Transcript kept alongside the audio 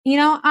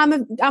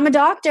I'm a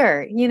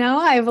doctor,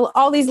 I have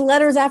all these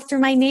letters after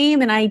my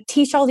name and I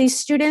teach all these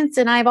students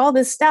and I have all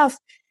this stuff.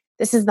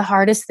 This is the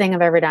hardest thing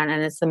I've ever done.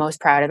 And it's the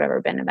most proud I've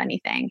ever been of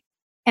anything.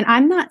 And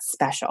I'm not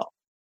special.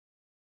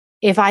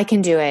 If I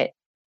can do it,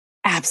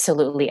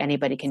 absolutely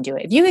anybody can do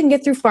it. If you can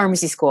get through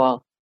pharmacy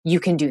school, you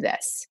can do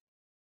this.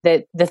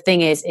 The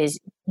thing is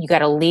you got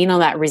to lean on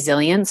that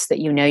resilience that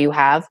you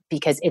have,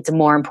 because it's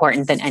more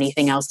important than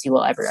anything else you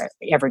will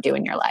ever do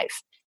in your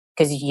life,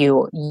 because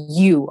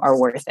you are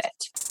worth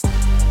it.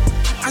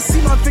 I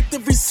see my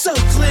victory so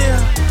clear.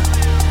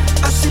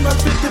 I see my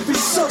victory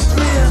so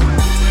clear.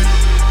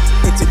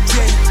 And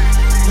today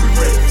we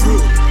break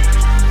through.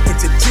 And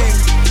today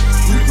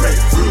we break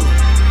through.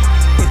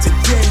 And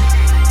today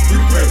we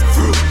break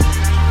through.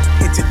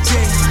 And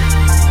today.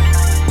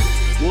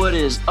 What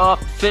is up,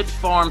 Fit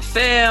Pharm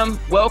fam?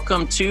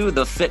 Welcome to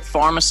the Fit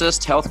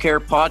Pharmacist Healthcare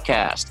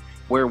Podcast,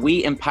 where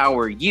we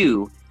empower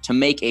you to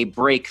make a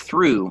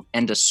breakthrough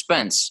and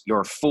dispense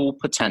your full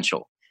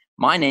potential.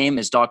 My name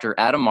is Dr.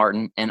 Adam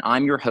Martin, and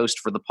I'm your host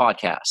for the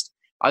podcast.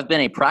 I've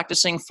been a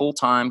practicing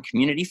full-time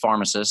community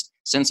pharmacist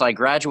since I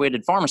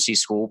graduated pharmacy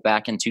school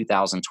back in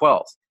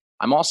 2012.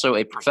 I'm also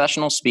a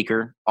professional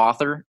speaker,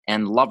 author,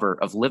 and lover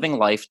of living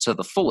life to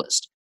the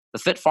fullest. The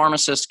Fit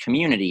Pharmacist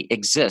community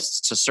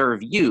exists to serve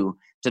you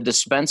to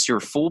dispense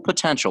your full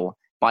potential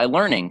by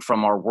learning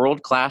from our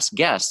world-class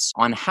guests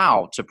on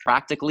how to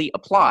practically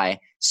apply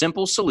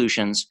simple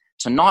solutions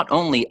to not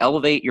only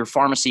elevate your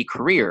pharmacy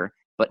career,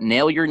 but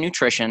nail your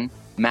nutrition,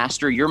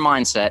 master your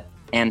mindset,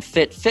 and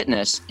fit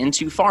fitness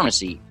into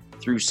pharmacy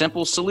through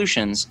simple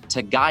solutions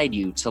to guide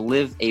you to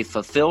live a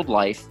fulfilled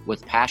life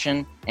with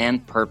passion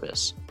and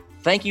purpose.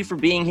 Thank you for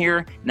being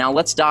here. Now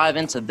let's dive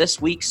into this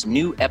week's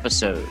new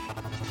episode.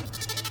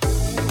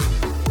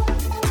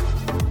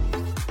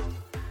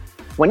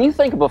 When you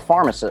think of a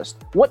pharmacist,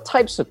 what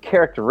types of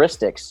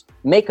characteristics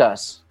make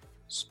us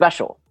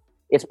special?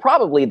 It's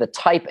probably the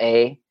type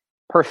A,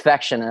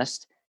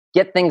 perfectionist,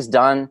 get things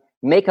done,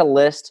 make a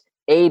list,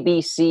 A,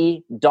 B,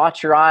 C,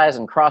 dot your I's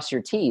and cross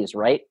your T's,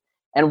 right?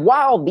 And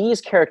while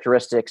these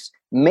characteristics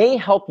may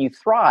help you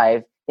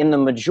thrive in the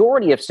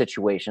majority of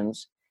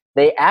situations,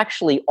 they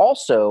actually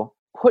also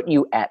put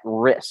you at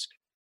risk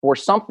for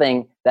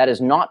something that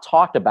is not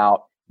talked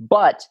about,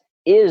 but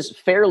is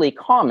fairly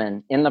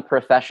common in the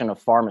profession of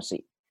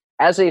pharmacy.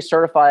 As a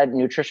certified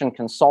nutrition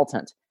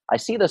consultant, I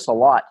see this a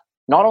lot,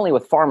 not only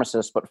with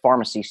pharmacists, but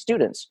pharmacy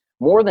students,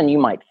 more than you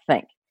might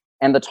think.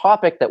 And the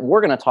topic that we're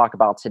going to talk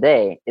about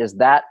today is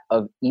that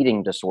of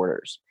eating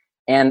disorders.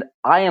 And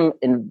I am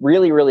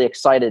really, really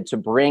excited to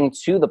bring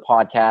to the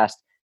podcast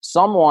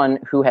someone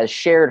who has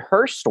shared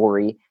her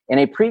story in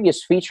a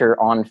previous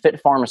feature on Fit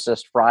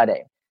Pharmacist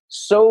Friday.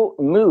 So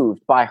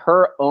moved by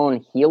her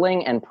own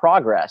healing and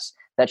progress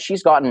that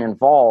she's gotten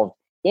involved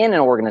in an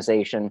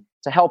organization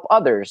to help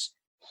others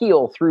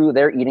heal through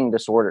their eating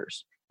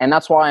disorders. And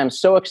that's why I'm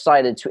so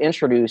excited to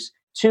introduce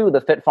to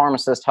the Fit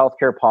Pharmacist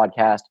Healthcare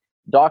Podcast,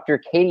 Dr.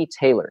 Katie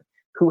Taylor,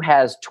 who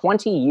has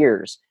 20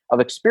 years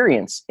of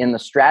experience in the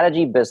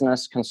strategy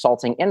business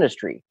consulting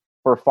industry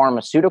for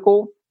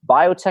pharmaceutical,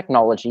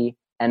 biotechnology,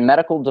 and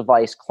medical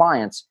device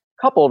clients,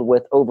 coupled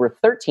with over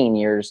 13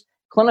 years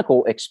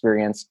clinical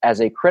experience as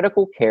a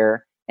critical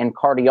care and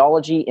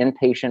cardiology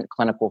inpatient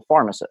clinical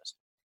pharmacist.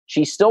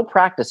 She still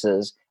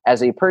practices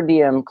as a per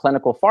diem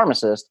clinical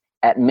pharmacist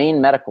at Maine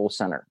Medical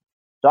Center.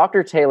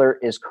 Dr. Taylor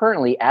is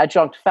currently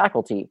adjunct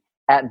faculty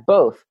at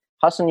both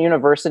Husson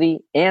University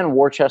and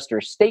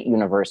Worcester State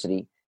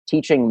University,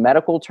 teaching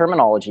medical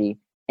terminology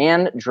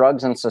and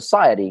drugs and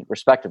society,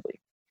 respectively.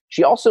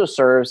 She also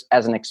serves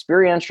as an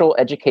experiential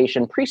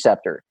education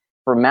preceptor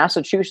for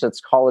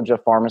Massachusetts College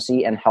of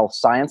Pharmacy and Health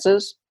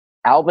Sciences,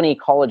 Albany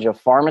College of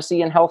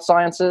Pharmacy and Health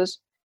Sciences,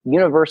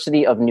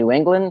 University of New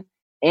England,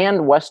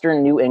 and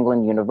Western New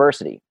England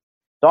University.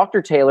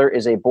 Dr. Taylor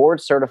is a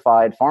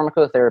board-certified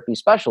pharmacotherapy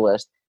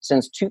specialist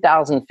since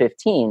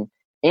 2015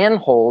 and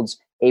holds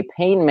a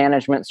pain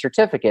management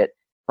certificate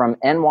from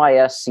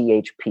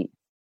NYSCHP.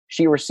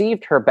 She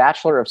received her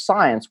Bachelor of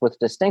Science with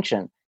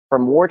distinction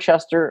from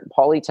Worcester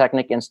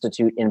Polytechnic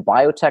Institute in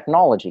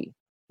Biotechnology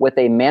with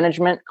a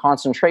management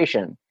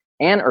concentration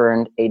and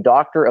earned a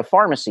Doctor of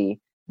Pharmacy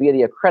via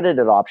the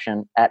accredited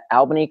option at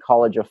Albany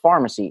College of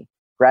Pharmacy,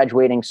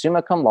 graduating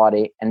summa cum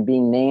laude and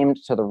being named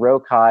to the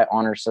Rho Chi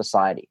Honor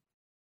Society.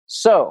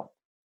 So,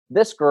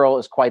 this girl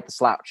is quite the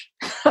slouch.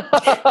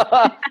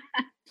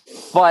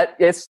 But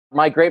it's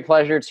my great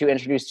pleasure to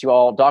introduce to you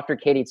all Dr.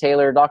 Katie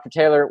Taylor. Dr.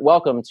 Taylor,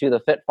 welcome to the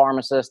Fit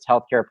Pharmacist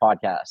Healthcare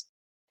Podcast.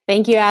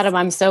 Thank you, Adam.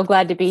 I'm so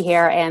glad to be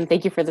here, and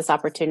thank you for this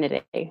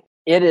opportunity.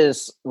 It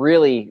is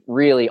really,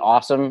 really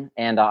awesome,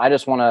 and I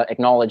just want to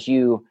acknowledge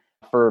you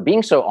for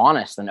being so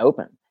honest and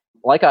open.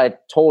 Like I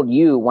told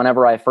you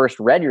whenever I first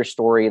read your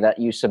story that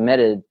you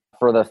submitted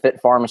for the Fit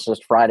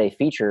Pharmacist Friday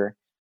feature,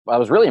 I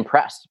was really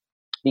impressed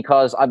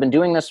because I've been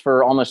doing this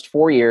for almost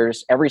 4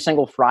 years, every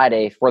single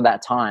Friday for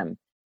that time,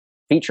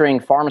 featuring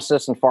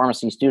pharmacists and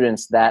pharmacy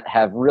students that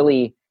have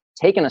really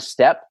taken a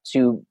step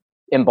to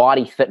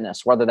embody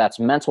fitness, whether that's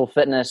mental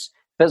fitness,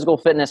 physical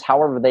fitness,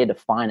 however they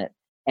define it.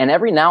 And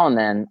every now and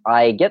then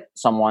I get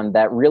someone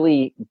that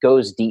really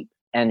goes deep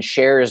and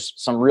shares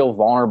some real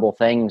vulnerable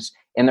things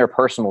in their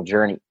personal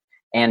journey.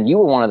 And you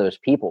were one of those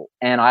people.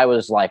 And I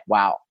was like,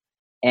 wow.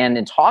 And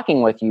in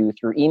talking with you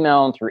through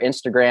email and through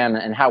Instagram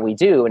and how we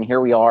do, and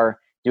here we are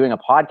doing a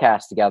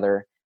podcast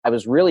together, I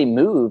was really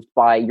moved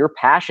by your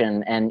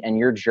passion and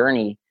your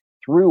journey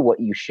through what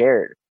you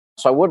shared.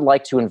 So I would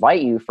like to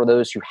invite you, for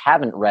those who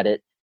haven't read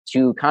it,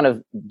 to kind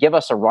of give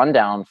us a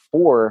rundown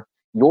for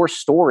your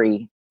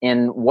story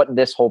in what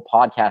this whole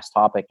podcast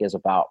topic is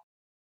about.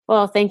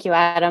 Well, thank you,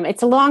 Adam.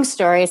 It's a long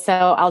story, so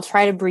I'll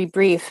try to be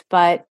brief,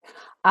 but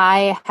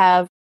I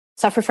have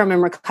suffered from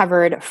and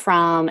recovered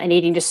from an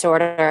eating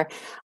disorder,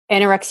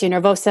 anorexia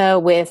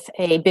nervosa, with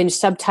a binge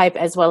subtype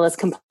as well as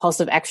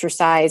compulsive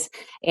exercise.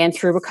 And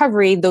through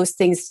recovery, those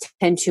things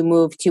tend to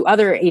move to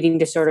other eating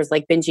disorders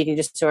like binge eating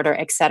disorder,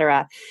 et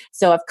cetera.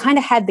 So I've kind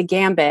of had the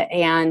gambit,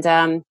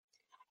 and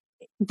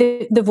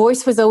the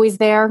voice was always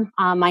there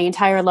my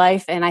entire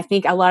life. And I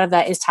think a lot of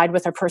that is tied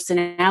with our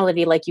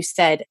personality. Like you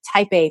said,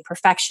 type A,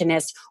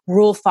 perfectionist,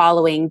 rule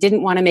following,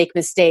 didn't want to make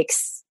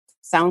mistakes.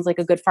 Sounds like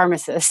a good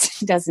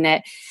pharmacist, doesn't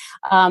it?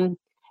 And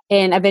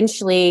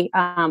eventually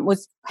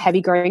was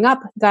heavy growing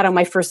up, got on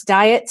my first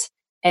diet.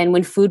 And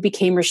when food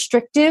became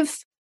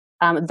restrictive,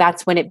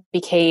 that's when it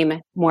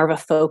became more of a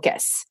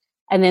focus.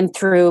 And then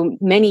through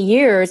many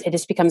years, it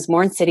just becomes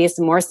more insidious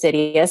and more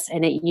insidious.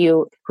 And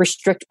you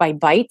restrict by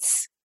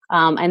bites.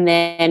 And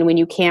then when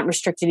you can't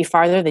restrict any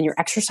farther, then your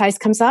exercise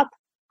comes up.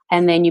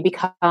 And then you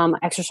become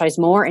exercise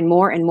more and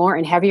more and more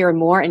and heavier and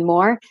more and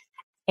more.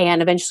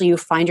 And eventually you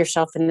find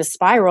yourself in the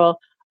spiral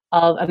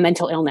of a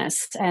mental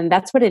illness. And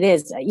that's what it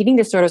is. Eating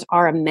disorders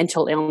are a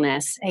mental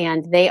illness,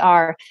 and they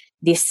are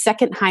the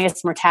second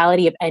highest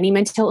mortality of any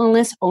mental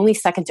illness, only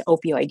second to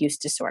opioid use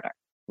disorder.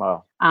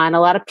 Wow. And a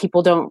lot of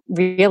people don't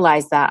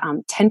realize that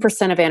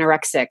 10% of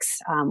anorexics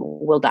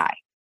will die.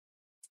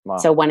 Wow.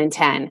 So 1 in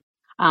 10.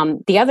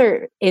 The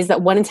other is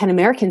that 1 in 10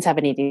 Americans have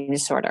an eating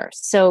disorder.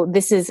 So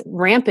this is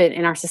rampant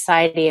in our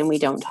society, and we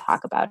don't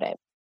talk about it.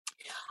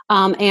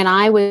 And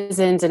I was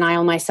in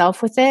denial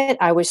myself with it.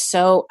 I was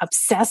so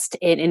obsessed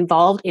and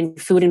involved in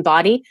food and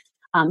body.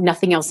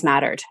 Nothing else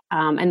mattered.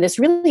 And this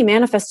really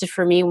manifested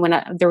for me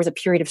when there was a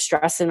period of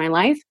stress in my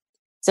life.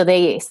 So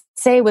they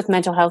say with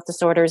mental health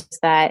disorders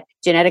that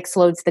genetics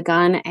loads the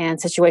gun and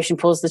situation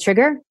pulls the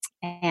trigger.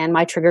 And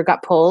my trigger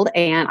got pulled,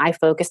 and I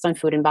focused on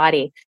food and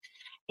body.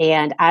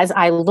 And as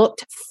I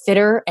looked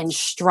fitter and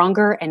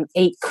stronger and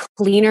ate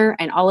cleaner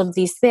and all of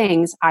these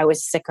things, I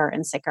was sicker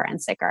and sicker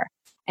and sicker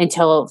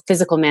until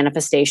physical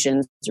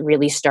manifestations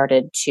really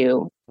started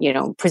to,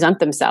 present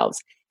themselves.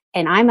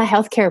 And I'm a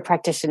healthcare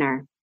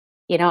practitioner.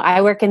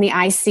 I work in the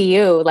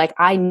ICU. Like,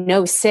 I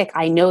know sick,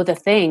 I know the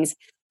things,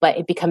 but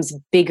it becomes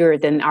bigger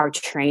than our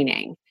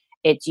training.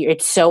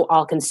 It's so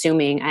all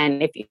consuming.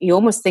 And if you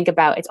almost think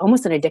about, it's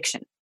almost an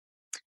addiction.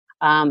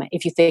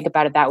 If you think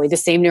about it that way, the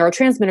same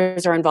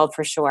neurotransmitters are involved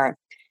for sure.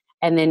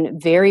 And then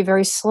very,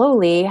 very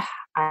slowly,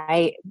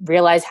 I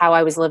realized how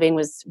I was living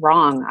was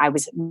wrong. I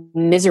was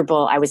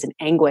miserable. I was in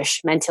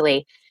anguish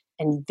mentally,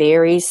 and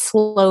very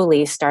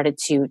slowly started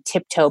to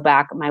tiptoe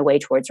back my way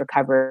towards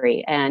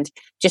recovery. And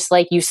just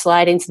like you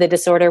slide into the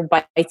disorder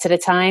bites at a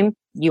time,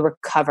 you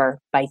recover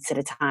bites at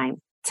a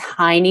time,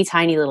 tiny,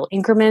 tiny little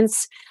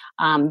increments.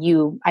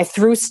 I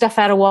threw stuff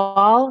at a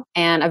wall,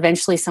 and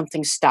eventually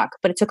something stuck,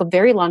 but it took a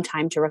very long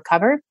time to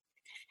recover.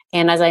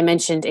 And as I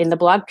mentioned in the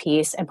blog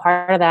piece, and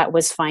part of that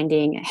was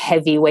finding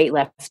heavy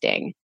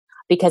weightlifting,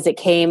 because it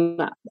came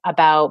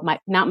about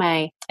not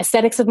my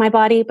aesthetics of my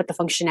body, but the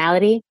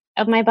functionality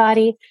of my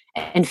body,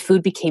 and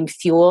food became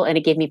fuel, and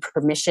it gave me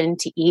permission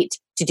to eat,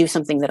 to do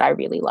something that I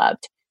really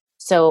loved.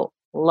 So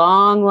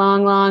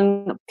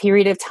long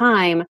period of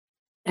time,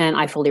 and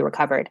I fully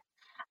recovered.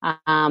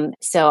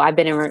 So I've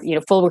been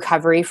in full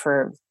recovery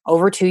for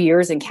over 2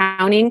 years and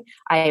counting.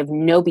 I have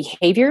no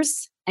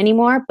behaviors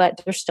anymore,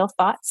 but there's still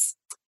thoughts.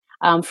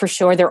 For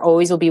sure, there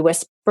always will be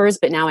whispers,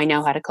 but now I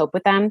know how to cope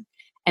with them.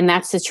 And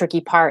that's the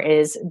tricky part,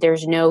 is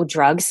there's no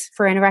drugs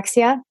for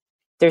anorexia.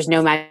 There's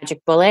no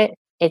magic bullet.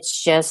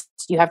 It's just,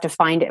 you have to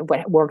find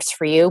what works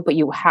for you, but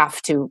you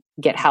have to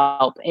get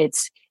help.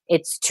 It's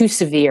too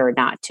severe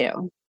not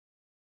to.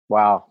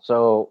 Wow.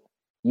 So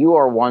you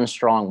are one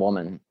strong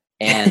woman.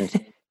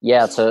 And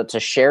yeah, to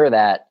share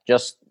that,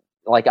 just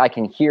like, I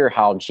can hear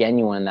how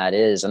genuine that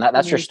is. And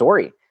that's your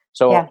story.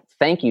 So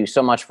Thank you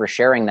so much for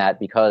sharing that,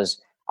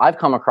 because I've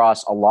come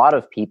across a lot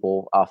of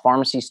people,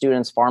 pharmacy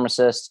students,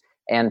 pharmacists,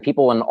 and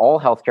people in all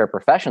healthcare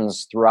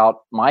professions throughout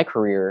my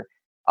career,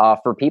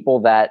 for people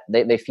that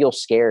they feel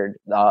scared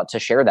to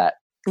share that.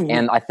 Mm-hmm.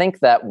 And I think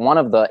that one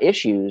of the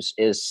issues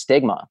is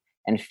stigma,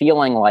 and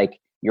feeling like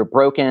you're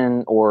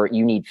broken or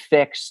you need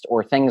fixed,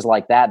 or things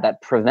like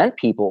that prevent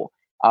people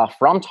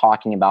from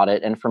talking about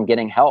it and from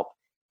getting help.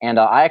 And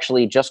I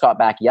actually just got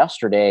back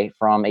yesterday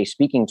from a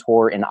speaking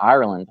tour in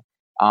Ireland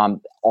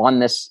on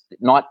this,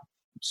 not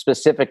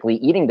specifically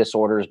eating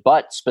disorders,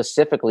 but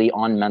specifically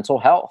on mental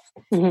health.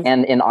 Mm-hmm.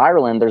 And in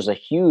Ireland, there's a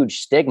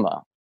huge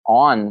stigma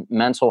on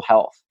mental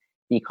health,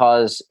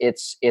 because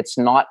it's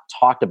not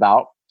talked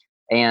about.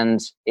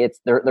 and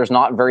there's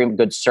not very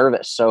good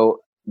service. So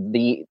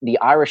the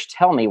Irish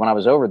tell me when I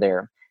was over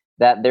there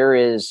that there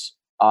is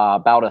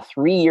about a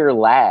 3-year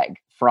lag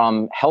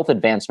from health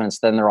advancements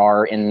than there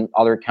are in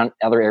other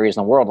areas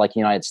in the world, like the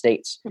United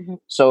States. Mm-hmm.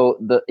 So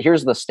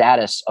here's the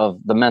status of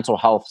the mental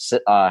health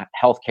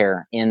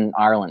healthcare in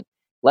Ireland.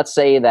 Let's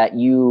say that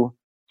you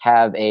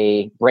have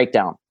a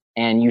breakdown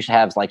and you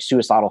have like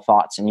suicidal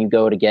thoughts and you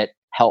go to get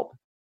help.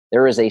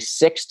 There is a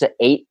 6 to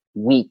 8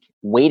 week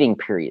waiting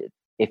period.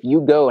 If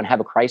you go and have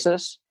a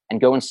crisis and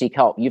go and seek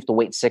help, you have to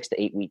wait 6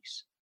 to 8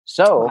 weeks.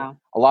 So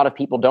a lot of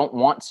people don't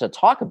want to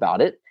talk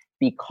about it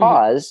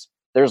because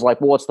there's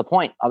like, well, what's the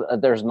point?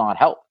 There's not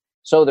help.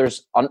 So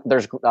there's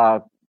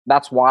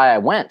that's why I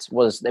went.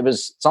 It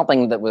was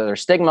something that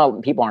there's stigma.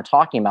 People aren't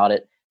talking about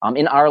it.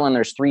 In Ireland,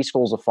 there's 3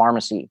 schools of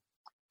pharmacy,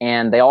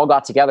 and they all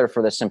got together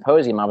for this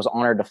symposium. I was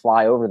honored to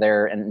fly over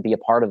there and be a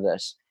part of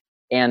this.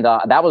 And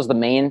that was the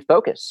main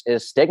focus,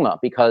 is stigma,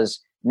 because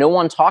no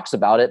one talks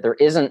about it. There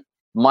isn't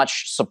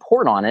much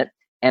support on it.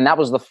 And that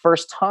was the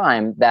first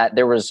time that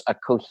there was a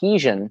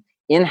cohesion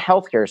in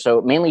healthcare.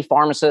 So mainly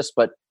pharmacists,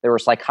 but there were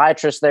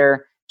psychiatrists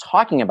there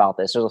talking about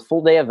this. It was a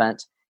full day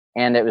event,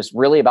 and it was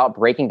really about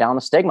breaking down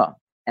the stigma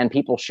and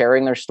people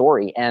sharing their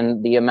story,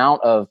 and the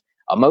amount of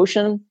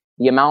emotion,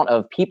 the amount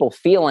of people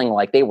feeling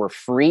like they were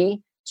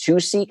free to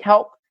seek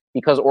help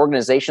because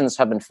organizations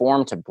have been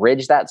formed to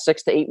bridge that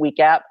 6 to 8 week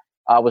gap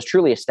was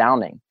truly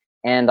astounding.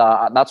 And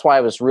that's why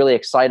I was really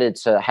excited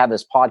to have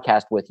this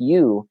podcast with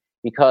you,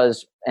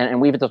 because, and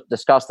we've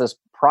discussed this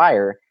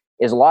prior,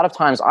 is a lot of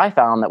times I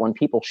found that when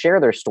people share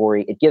their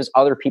story, it gives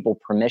other people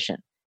permission.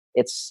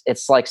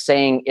 It's like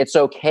saying it's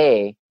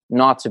okay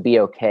not to be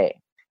okay.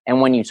 And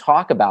when you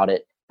talk about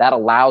it, that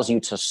allows you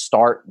to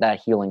start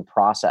that healing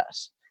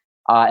process.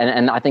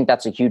 And I think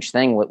that's a huge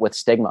thing with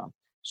stigma.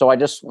 So I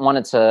just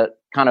wanted to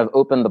kind of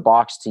open the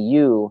box to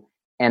you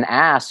and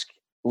ask,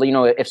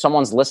 if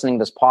someone's listening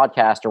to this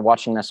podcast or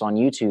watching this on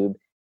YouTube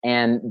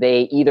and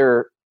they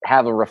either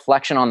have a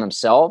reflection on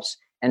themselves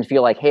and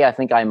feel like, hey, I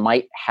think I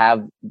might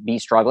be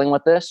struggling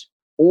with this,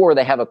 or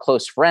they have a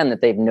close friend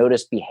that they've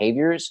noticed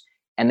behaviors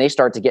and they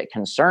start to get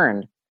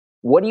concerned.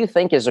 What do you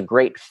think is a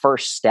great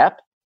first step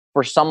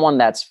for someone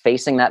that's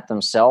facing that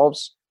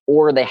themselves,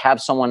 or they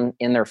have someone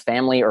in their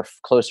family or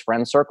close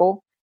friend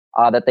circle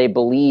that they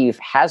believe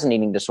has an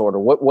eating disorder?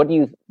 What do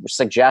you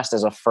suggest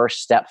as a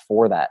first step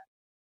for that?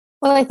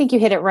 Well, I think you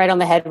hit it right on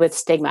the head with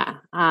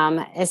stigma,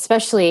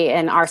 especially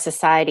in our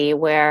society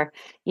where,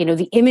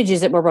 the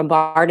images that we're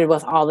bombarded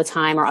with all the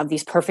time are of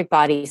these perfect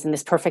bodies and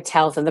this perfect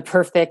health and the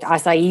perfect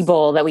acai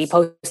bowl that we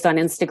post on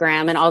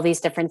Instagram and all these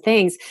different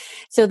things.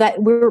 So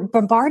that we're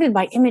bombarded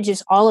by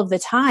images all of the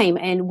time,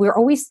 and we're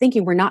always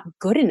thinking we're not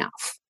good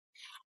enough.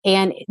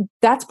 And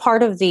that's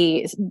part of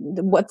the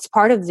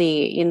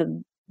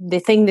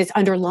thing that's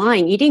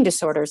underlying eating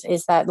disorders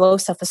is that low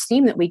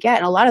self-esteem that we get.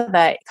 And a lot of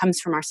that comes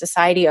from our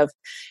society of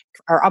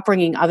our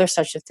upbringing, other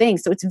such of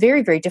things. So it's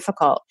very, very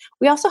difficult.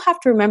 We also have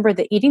to remember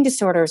that eating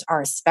disorders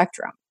are a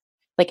spectrum.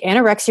 Like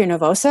anorexia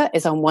nervosa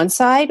is on one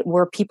side,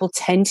 where people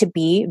tend to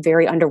be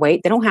very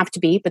underweight. They don't have to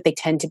be, but they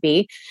tend to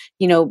be.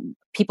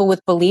 People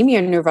with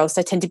bulimia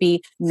nervosa tend to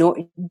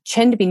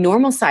be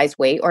normal size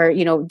weight, or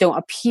don't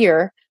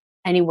appear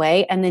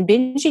anyway. And then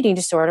binge eating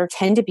disorder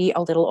tend to be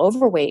a little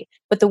overweight.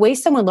 But the way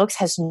someone looks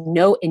has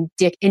no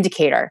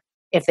indicator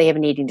if they have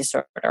an eating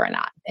disorder or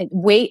not.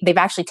 Weight, they've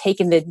actually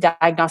taken the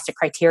diagnostic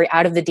criteria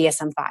out of the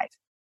DSM-5.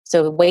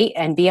 So weight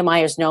and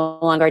BMI is no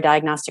longer a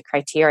diagnostic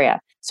criteria.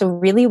 So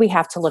really we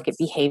have to look at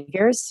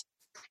behaviors.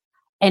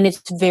 And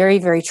it's very,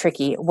 very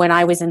tricky. When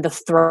I was in the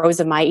throes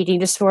of my eating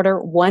disorder,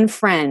 one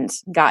friend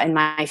got in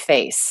my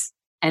face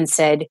and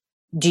said,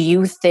 "Do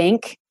you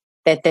think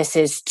that this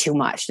is too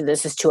much?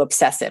 This is too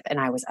obsessive?" And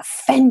I was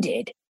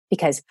offended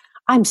because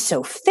I'm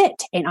so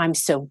fit and I'm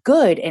so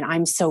good and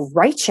I'm so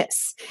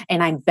righteous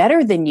and I'm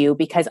better than you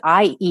because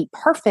I eat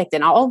perfect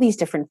and all these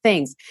different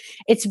things.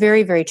 It's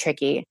very, very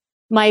tricky.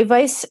 My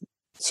advice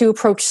to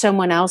approach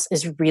someone else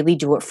is really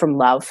do it from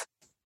love.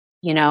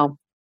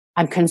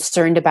 I'm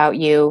concerned about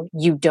you.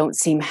 You don't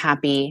seem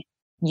happy.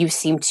 You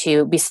seem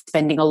to be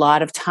spending a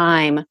lot of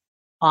time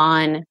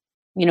on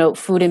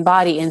food and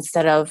body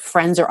instead of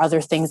friends or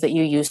other things that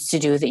you used to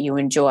do that you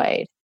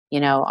enjoyed.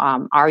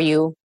 Are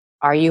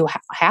you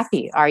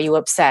happy? Are you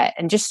upset?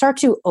 And just start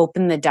to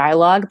open the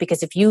dialogue,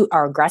 because if you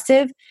are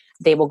aggressive,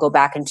 they will go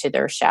back into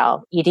their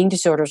shell. Eating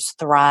disorders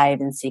thrive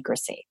in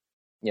secrecy.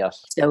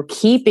 Yes. So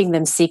keeping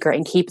them secret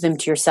and keep them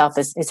to yourself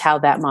is how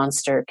that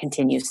monster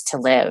continues to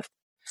live.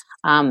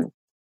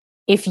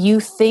 If you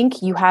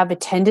think you have a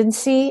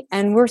tendency,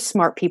 and we're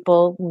smart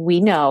people, we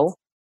know,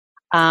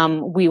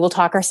 we will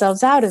talk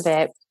ourselves out of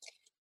it.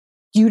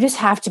 You just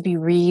have to be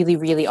really,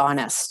 really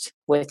honest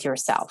with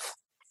yourself.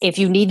 If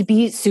you need to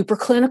be super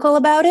clinical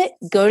about it,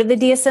 go to the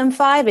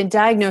DSM-5 and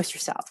diagnose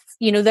yourself.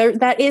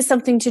 That is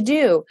something to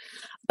do,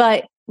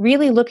 but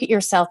really look at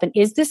yourself and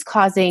is this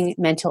causing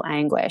mental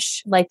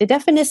anguish? Like the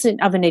definition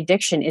of an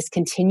addiction is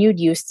continued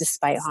use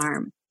despite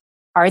harm.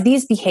 Are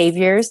these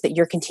behaviors that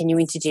you're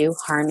continuing to do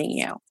harming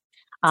you?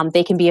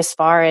 They can be as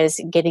far as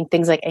getting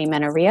things like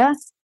amenorrhea.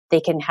 They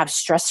can have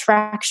stress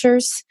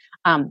fractures.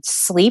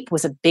 Sleep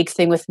was a big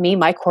thing with me.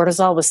 My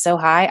cortisol was so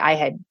high. I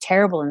had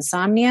terrible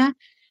insomnia.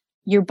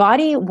 Your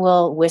body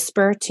will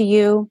whisper to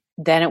you,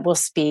 then it will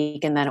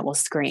speak, and then it will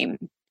scream.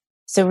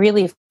 So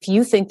really, if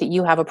you think that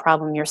you have a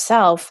problem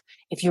yourself,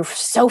 if you're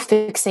so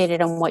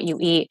fixated on what you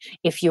eat,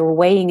 if you're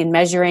weighing and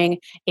measuring,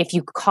 if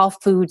you call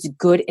foods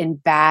good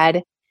and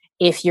bad,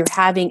 if you're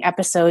having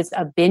episodes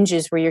of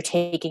binges where you're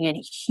taking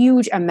in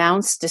huge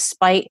amounts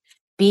despite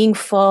being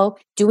full,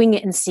 doing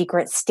it in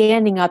secret,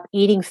 standing up,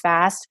 eating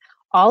fast,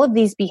 all of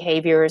these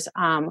behaviors,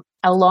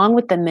 along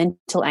with the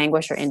mental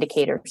anguish, are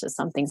indicators that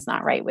something's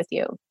not right with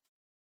you.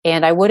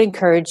 And I would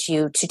encourage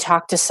you to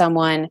talk to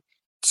someone,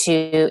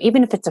 to,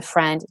 even if it's a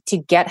friend, to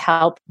get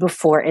help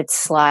before it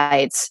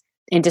slides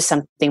into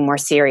something more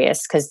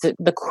serious. Because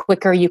the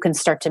quicker you can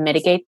start to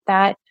mitigate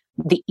that,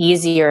 the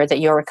easier that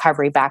your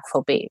recovery back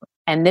will be.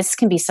 And this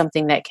can be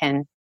something that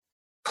can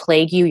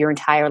plague you your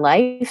entire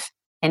life,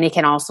 and it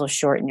can also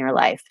shorten your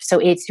life. So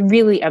it's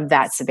really of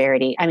that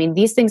severity. I mean,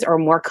 these things are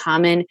more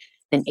common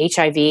than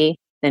HIV,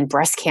 than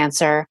breast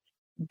cancer.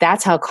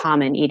 That's how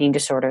common eating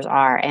disorders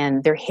are.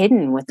 And they're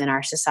hidden within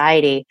our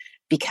society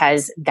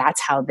because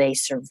that's how they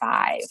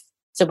survive.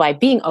 So by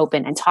being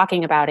open and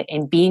talking about it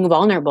and being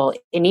vulnerable,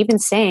 and even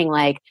saying,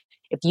 like,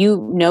 if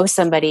you know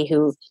somebody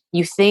who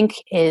you think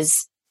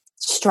is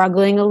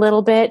struggling a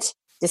little bit,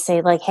 to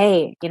say, like,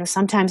 hey,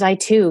 sometimes I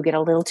too get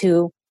a little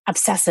too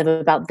obsessive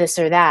about this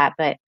or that,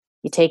 but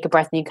you take a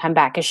breath and you come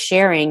back. Because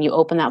sharing, you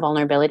open that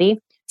vulnerability,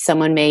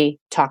 someone may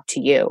talk to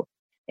you.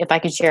 If I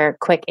can share a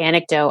quick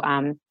anecdote,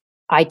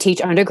 I teach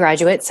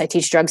undergraduates. I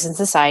teach drugs and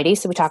society.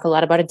 So we talk a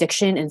lot about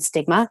addiction and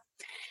stigma.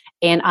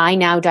 And I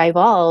now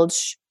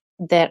divulge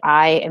that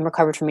I am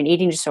recovered from an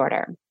eating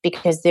disorder,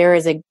 because there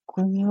is a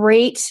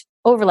great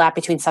overlap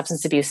between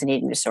substance abuse and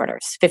eating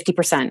disorders.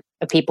 50%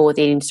 of people with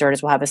eating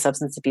disorders will have a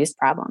substance abuse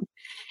problem.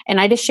 And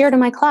I just shared in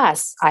my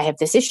class, I have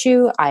this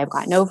issue, I have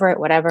gotten over it,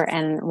 whatever.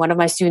 And one of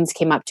my students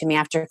came up to me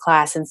after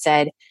class and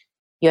said,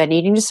 "You had an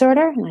eating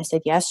disorder?" And I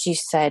said, "Yes." She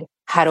said,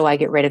 "How do I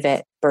get rid of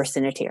it?" Burst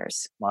into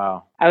tears.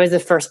 Wow. I was the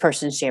first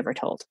person she ever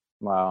told.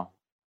 Wow.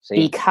 See?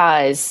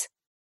 Because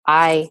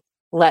I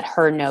let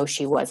her know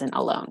she wasn't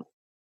alone.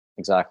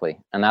 Exactly.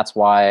 And that's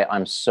why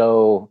I'm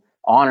so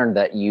honored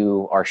that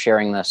you are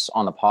sharing this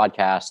on the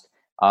podcast.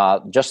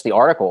 Just the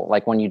article,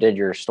 like when you did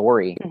your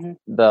story,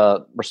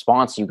 the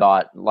response you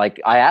got, like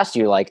I asked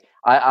you, like,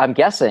 I'm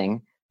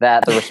guessing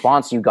that the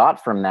response you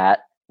got from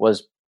that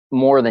was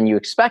more than you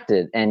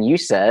expected. And you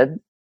said,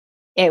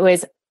 it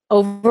was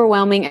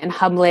overwhelming and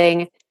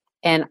humbling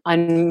and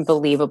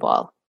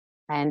unbelievable.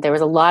 And there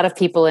was a lot of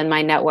people in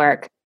my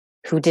network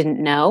who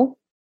didn't know,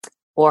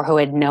 or who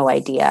had no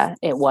idea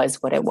it was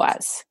what it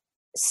was,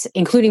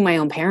 including my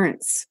own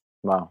parents.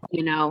 Wow.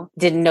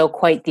 Didn't know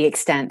quite the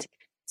extent.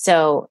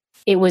 So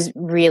it was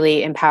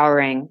really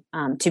empowering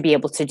to be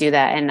able to do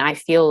that. And I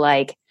feel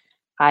like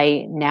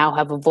I now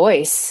have a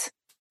voice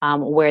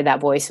where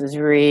that voice was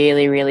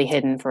really, really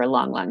hidden for a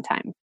long, long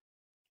time.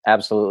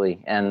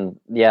 Absolutely. And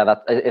yeah,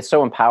 it's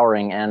so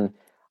empowering. And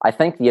I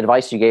think the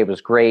advice you gave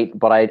was great,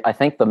 but I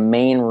think the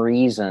main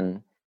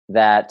reason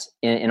that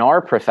in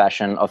our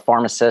profession of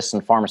pharmacists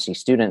and pharmacy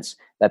students,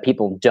 that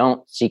people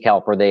don't seek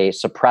help or they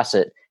suppress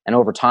it, and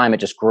over time it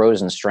just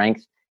grows in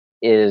strength,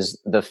 is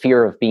the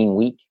fear of being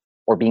weak,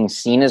 or being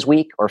seen as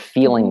weak, or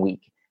feeling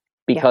weak,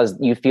 because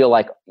you feel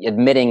like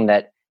admitting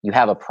that you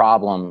have a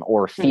problem,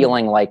 or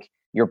feeling like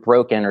you're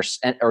broken,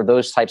 or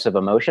those types of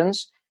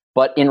emotions.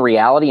 But in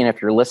reality, and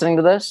if you're listening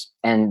to this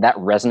and that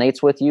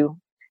resonates with you,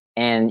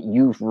 and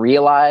you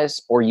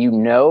realize, or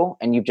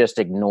and you've just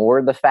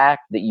ignored the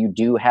fact that you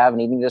do have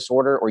an eating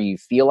disorder, or you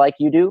feel like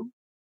you do,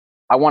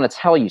 I want to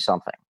tell you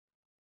something.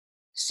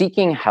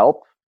 Seeking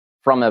help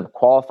from a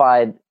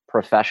qualified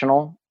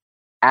professional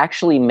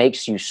actually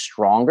makes you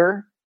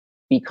stronger,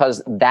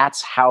 because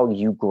that's how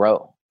you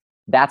grow.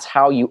 That's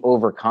how you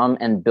overcome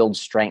and build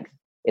strength.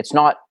 It's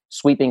not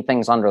sweeping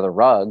things under the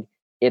rug.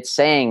 It's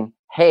saying,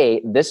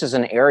 hey, this is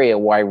an area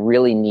where I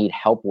really need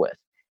help with.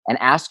 And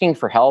asking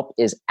for help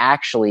is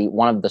actually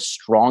one of the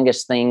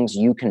strongest things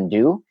you can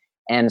do,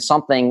 and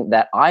something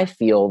that I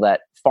feel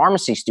that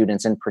pharmacy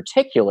students in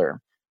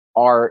particular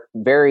are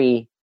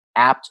very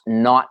apt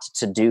not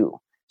to do.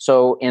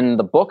 So in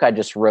the book I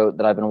just wrote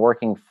that I've been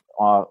working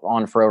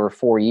on for over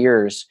 4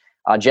 years,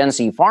 Gen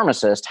Z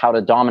Pharmacist, How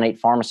to Dominate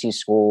Pharmacy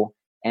School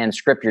and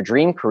Script Your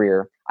Dream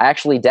Career, I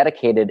actually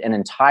dedicated an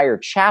entire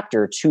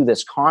chapter to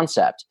this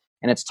concept,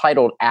 and it's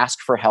titled Ask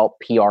for Help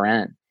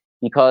PRN.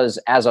 Because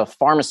as a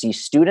pharmacy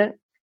student,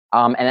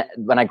 and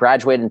when I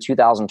graduated in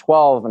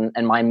 2012,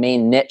 and my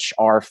main niche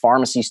are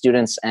pharmacy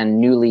students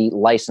and newly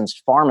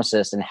licensed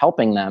pharmacists, and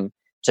helping them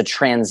to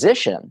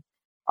transition,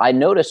 I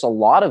notice a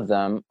lot of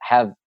them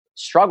have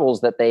struggles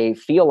that they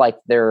feel like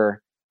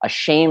they're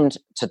ashamed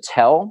to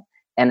tell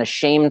and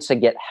ashamed to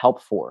get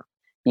help for.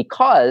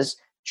 Because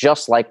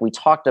just like we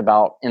talked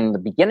about in the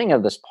beginning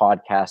of this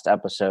podcast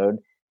episode,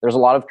 there's a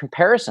lot of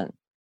comparison.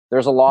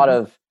 There's a lot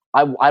of,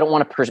 I don't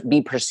want to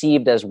be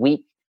perceived as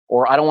weak,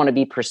 or I don't want to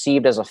be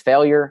perceived as a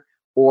failure,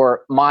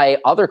 or my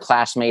other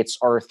classmates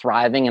are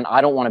thriving and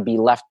I don't want to be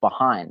left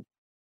behind.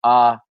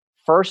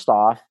 First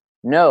off,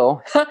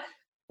 no,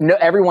 no,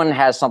 everyone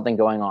has something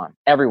going on.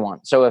 Everyone.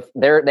 So if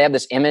they have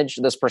this image,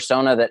 this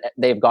persona that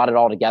they've got it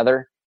all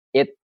together,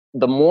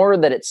 the more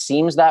that it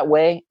seems that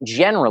way,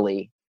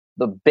 generally,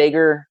 the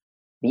bigger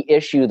the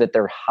issue that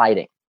they're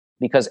hiding,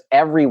 because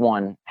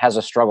everyone has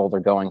a struggle they're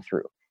going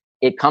through.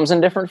 It comes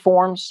in different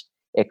forms.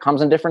 It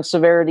comes in different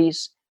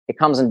severities. It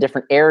comes in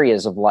different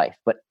areas of life,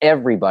 but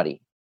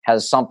everybody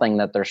has something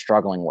that they're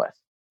struggling with.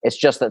 It's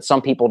just that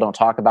some people don't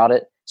talk about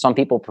it. Some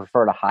people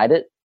prefer to hide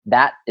it.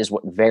 That is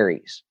what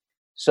varies.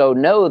 So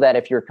know that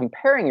if you're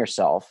comparing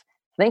yourself,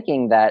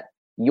 thinking that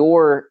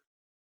you're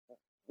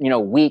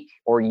weak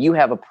or you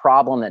have a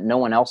problem that no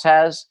one else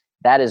has,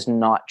 that is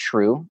not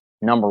true,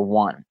 number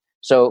one.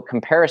 So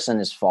comparison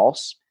is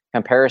false.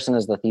 Comparison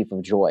is the thief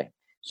of joy.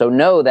 So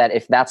know that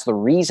if that's the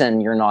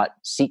reason you're not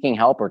seeking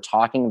help or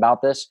talking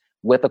about this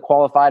with a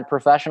qualified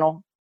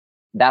professional,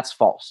 that's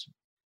false.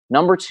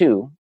 Number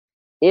two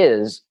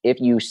is if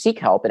you seek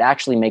help, it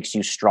actually makes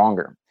you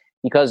stronger.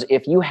 Because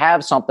if you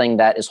have something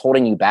that is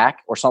holding you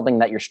back or something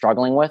that you're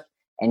struggling with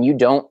and you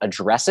don't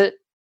address it,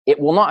 it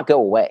will not go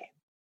away.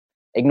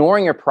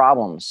 Ignoring your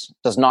problems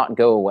does not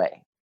go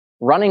away.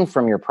 Running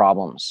from your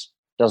problems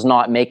does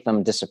not make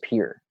them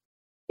disappear.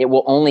 It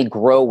will only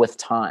grow with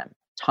time.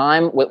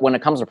 When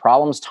it comes to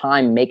problems,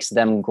 time makes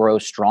them grow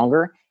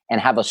stronger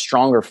and have a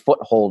stronger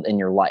foothold in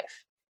your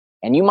life.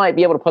 And you might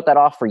be able to put that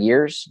off for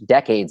years,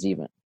 decades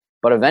even.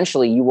 But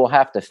eventually you will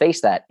have to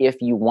face that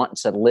if you want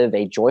to live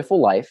a joyful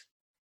life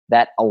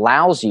that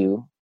allows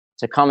you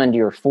to come into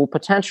your full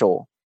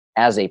potential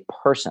as a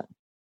person.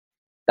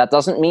 That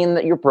doesn't mean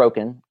that you're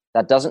broken.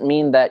 That doesn't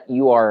mean that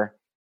you are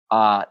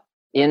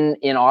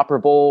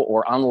inoperable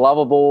or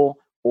unlovable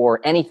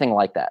or anything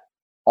like that.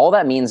 All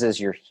that means is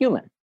you're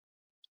human.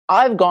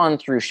 I've gone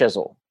through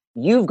shizzle.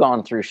 You've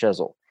gone through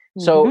shizzle.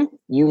 So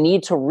you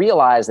need to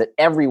realize that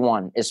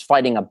everyone is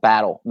fighting a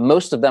battle.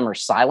 Most of them are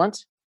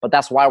silent, but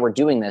that's why we're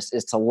doing this,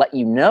 is to let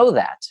you know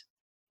that.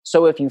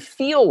 So if you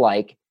feel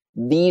like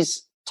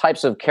these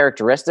types of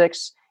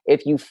characteristics,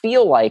 if you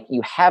feel like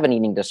you have an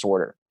eating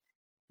disorder,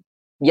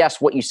 yes,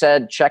 what you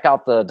said, check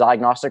out the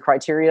diagnostic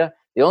criteria.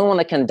 The only one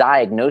that can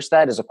diagnose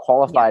that is a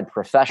qualified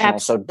professional.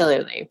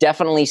 Absolutely. So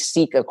definitely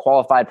seek a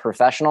qualified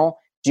professional.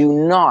 Do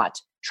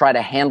not try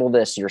to handle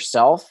this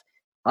yourself.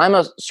 I'm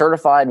a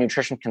certified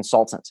nutrition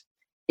consultant.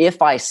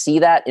 If I see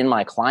that in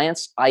my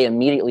clients, I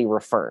immediately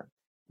refer.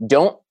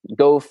 Don't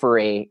go for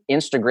a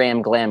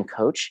Instagram glam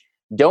coach.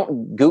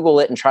 Don't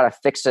Google it and try to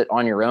fix it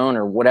on your own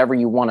or whatever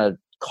you want to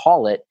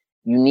call it.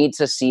 You need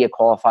to see a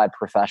qualified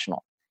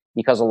professional,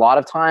 because a lot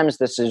of times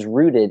this is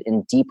rooted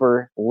in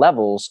deeper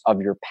levels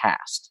of your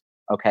past.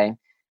 Okay.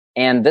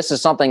 And this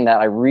is something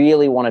that I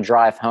really want to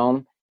drive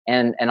home.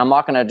 And I'm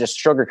not going to just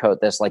sugarcoat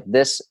this. Like,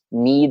 this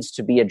needs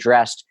to be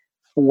addressed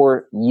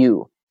for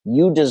you.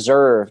 You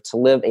deserve to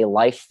live a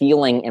life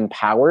feeling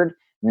empowered,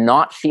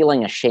 not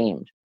feeling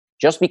ashamed.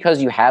 Just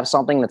because you have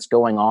something that's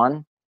going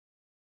on,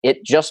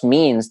 it just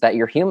means that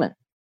you're human.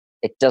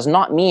 It does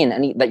not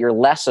mean that you're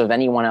less of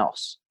anyone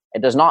else.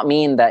 It does not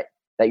mean that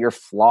you're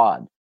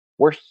flawed.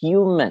 We're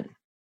human.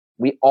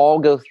 We all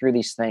go through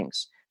these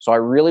things. So I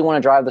really want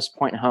to drive this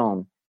point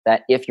home,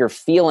 that if you're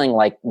feeling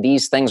like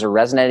these things are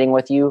resonating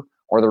with you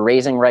or they're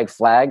raising red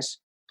flags,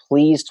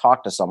 please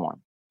talk to someone.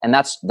 And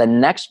that's the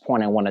next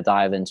point I want to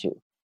dive into.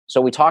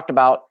 So we talked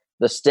about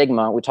the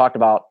stigma. We talked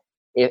about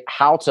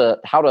how to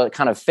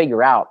kind of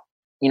figure out,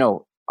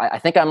 I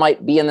think I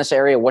might be in this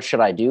area. What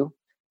should I do?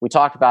 We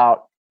talked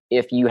about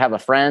if you have a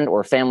friend or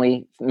a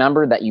family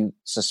member that you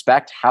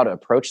suspect, how to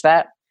approach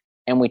that.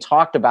 And we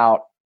talked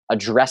about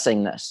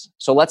addressing this.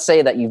 So let's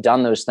say that you've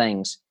done those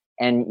things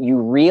and you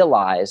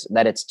realize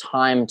that it's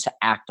time to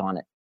act on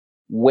it.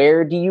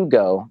 Where do you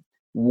go?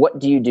 What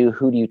do you do?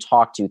 Who do you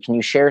talk to? Can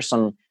you share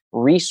some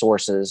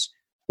resources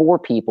for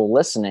people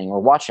listening or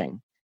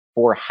watching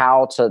for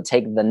how to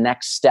take the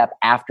next step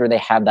after they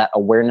have that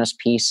awareness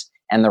piece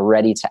and they're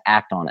ready to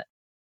act on it?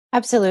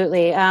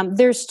 Absolutely.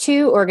 There's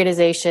two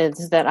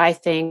organizations that I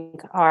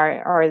think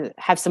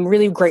have some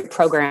really great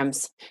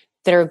programs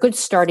that are a good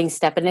starting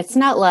step. And it's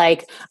not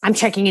like I'm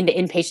checking into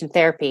inpatient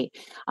therapy.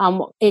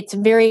 It's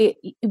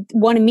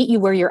want to meet you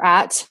where you're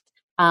at.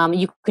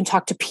 You can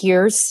talk to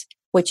peers,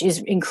 which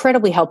is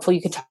incredibly helpful.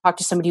 You can talk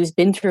to somebody who's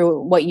been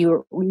through what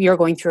you're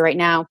going through right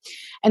now.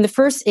 And the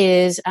first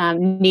is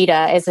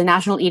NEDA, is the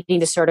National Eating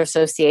Disorder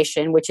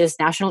Association, which is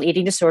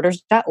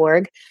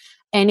nationaleatingdisorders.org.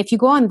 And if you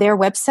go on their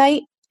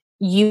website,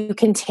 you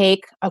can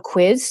take a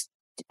quiz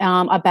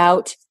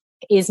about,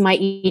 is my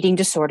eating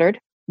disordered?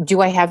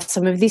 Do I have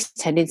some of these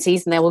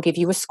tendencies? And they will give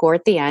you a score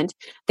at the end.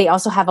 They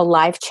also have a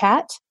live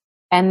chat,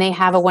 and they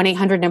have a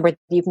 1-800 number that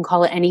you can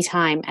call at any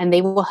time, and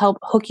they will help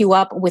hook you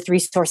up with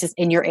resources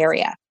in your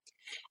area.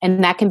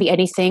 And that can be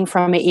anything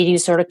from an eating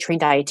disorder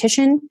trained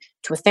dietitian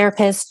to a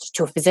therapist,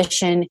 to a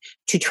physician,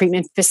 to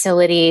treatment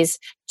facilities,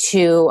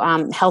 to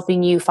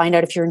helping you find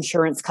out if your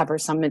insurance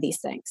covers some of these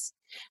things.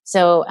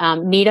 So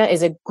NEDA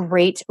is a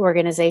great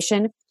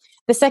organization.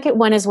 The second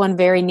one is one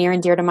very near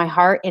and dear to my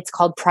heart. It's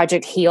called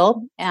Project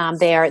Heal.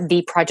 They are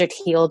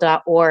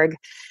theprojectheal.org.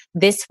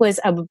 This was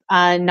a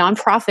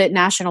nonprofit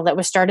national that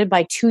was started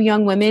by two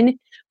young women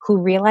who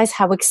realized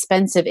how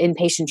expensive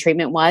inpatient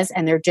treatment was,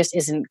 and there just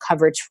isn't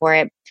coverage for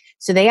it.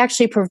 So they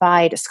actually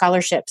provide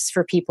scholarships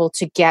for people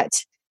to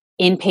get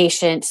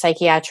inpatient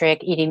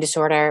psychiatric eating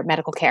disorder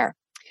medical care,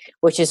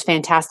 which is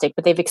fantastic.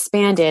 But they've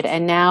expanded,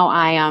 and now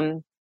I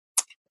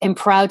am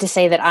proud to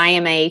say that I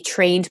am a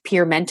trained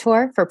peer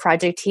mentor for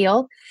Project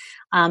Heal.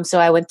 So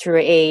I went through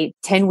a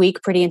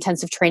 10-week pretty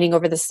intensive training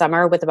over the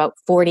summer with about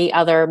 40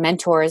 other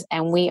mentors,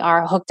 and we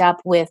are hooked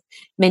up with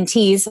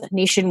mentees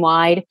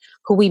nationwide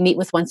who we meet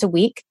with once a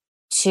week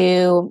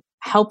to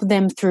help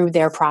them through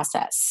their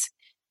process.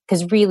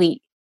 Because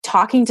really,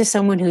 talking to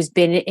someone who's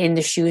been in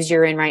the shoes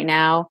you're in right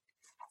now,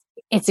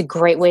 it's a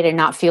great way to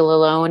not feel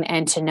alone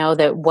and to know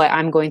that what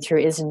I'm going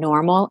through is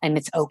normal and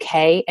it's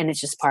okay and it's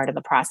just part of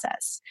the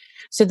process.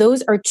 So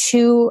those are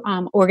two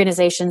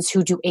organizations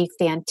who do a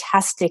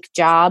fantastic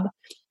job.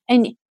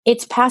 And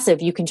it's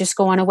passive. You can just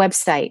go on a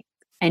website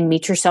and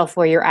meet yourself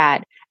where you're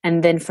at.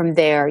 And then from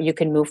there, you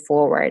can move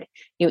forward.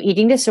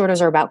 Eating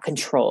disorders are about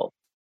control.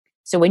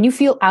 So when you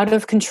feel out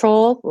of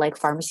control, like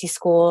pharmacy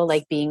school,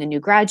 like being a new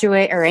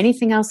graduate or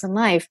anything else in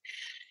life,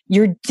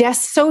 you're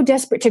just so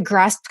desperate to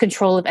grasp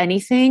control of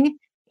anything.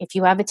 If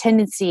you have a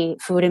tendency,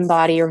 food and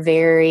body are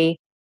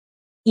very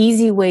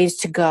easy ways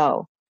to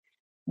go.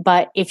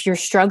 But if you're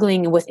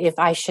struggling with if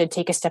I should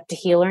take a step to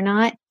heal or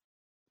not,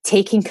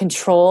 taking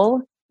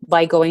control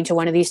by going to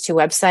one of these two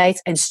websites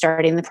and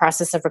starting the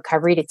process of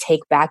recovery to take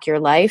back your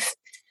life,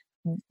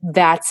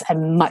 that's a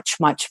much,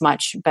 much,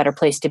 much better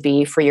place to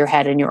be for your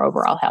head and your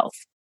overall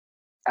health.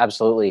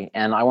 Absolutely.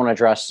 And I want to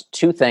address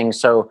two things.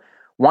 So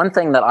one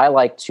thing that I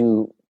like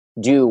to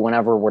do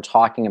whenever we're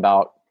talking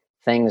about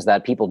things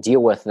that people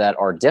deal with that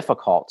are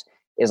difficult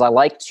is a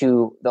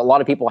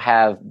lot of people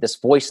have this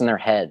voice in their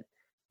head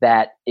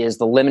that is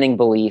the limiting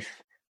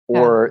belief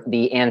or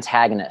the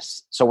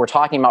antagonist. So we're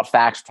talking about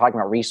facts, we're talking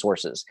about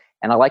resources.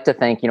 And I like to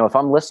think, if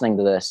I'm listening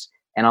to this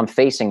and I'm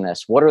facing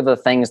this, what are the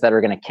things that are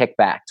going to kick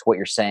back to what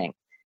you're saying?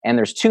 And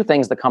there's two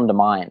things that come to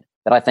mind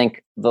that I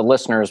think the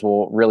listeners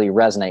will really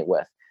resonate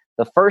with.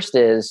 The first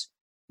is,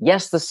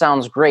 yes, this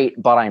sounds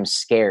great, but I'm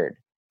scared.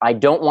 I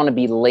don't want to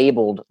be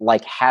labeled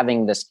like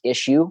having this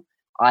issue.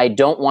 I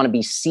don't want to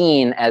be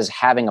seen as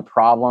having a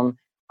problem.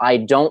 I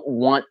don't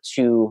want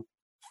to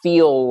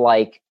feel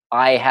like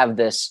I have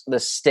this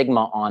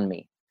stigma on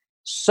me.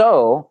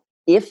 So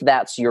if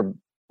that's your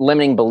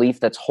limiting belief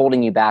that's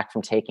holding you back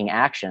from taking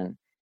action,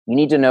 you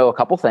need to know a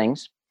couple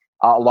things.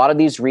 A lot of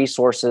these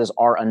resources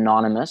are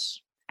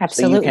anonymous.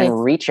 Absolutely. So you can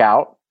reach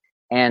out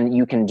and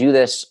you can do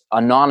this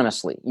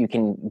anonymously. You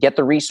can get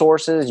the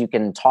resources. You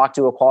can talk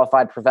to a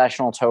qualified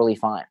professional, totally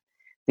fine.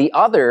 The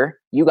other,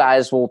 you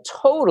guys will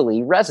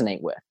totally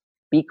resonate with,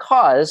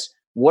 because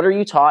what are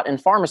you taught in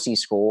pharmacy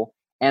school?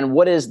 And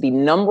what is the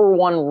number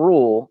one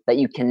rule that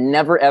you can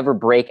never, ever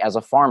break as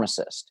a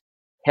pharmacist?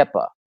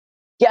 HIPAA.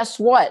 Guess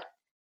what?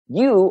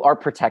 You are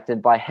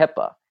protected by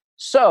HIPAA.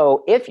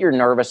 So if you're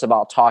nervous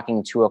about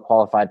talking to a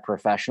qualified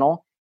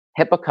professional,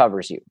 HIPAA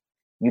covers you.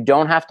 You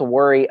don't have to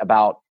worry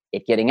about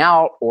it getting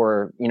out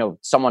or,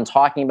 someone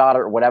talking about it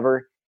or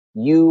whatever.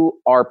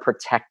 You are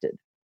protected.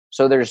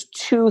 So there's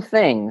two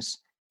things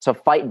to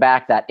fight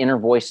back that inner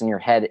voice in your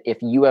head.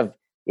 If you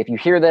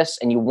hear this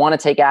and you want to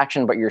take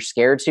action, but you're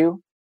scared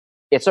to,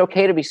 it's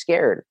okay to be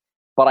scared.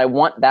 But I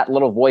want that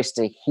little voice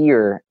to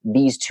hear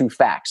these two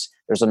facts.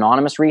 There's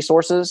anonymous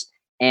resources.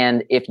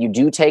 And if you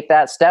do take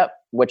that step,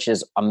 which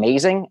is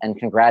amazing, and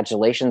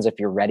congratulations if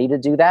you're ready to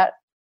do that,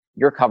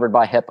 you're covered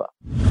by HIPAA.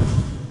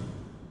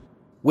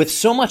 With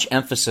so much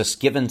emphasis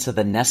given to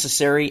the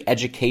necessary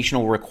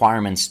educational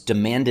requirements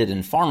demanded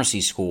in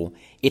pharmacy school,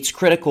 it's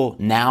critical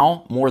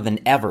now more than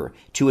ever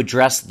to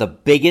address the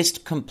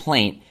biggest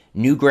complaint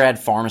new grad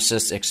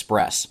pharmacists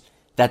express,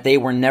 that they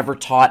were never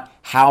taught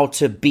how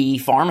to be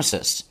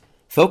pharmacists.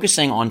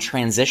 Focusing on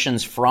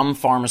transitions from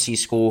pharmacy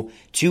school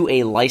to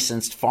a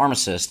licensed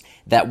pharmacist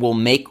that will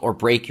make or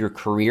break your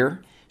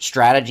career,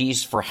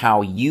 strategies for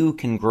how you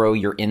can grow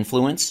your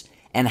influence,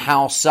 and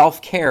how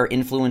self-care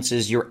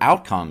influences your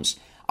outcomes,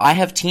 I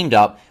have teamed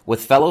up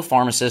with fellow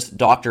pharmacist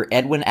Dr.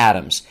 Edwin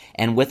Adams,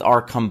 and with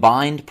our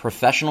combined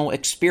professional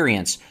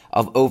experience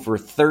of over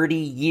 30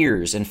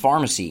 years in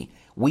pharmacy,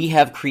 we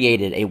have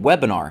created a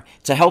webinar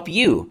to help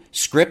you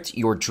script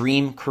your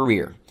dream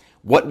career.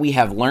 What we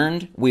have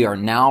learned, we are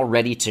now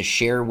ready to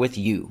share with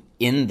you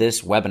in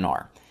this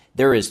webinar.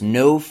 There is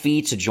no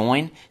fee to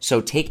join,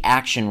 so take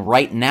action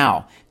right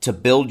now to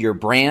build your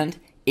brand,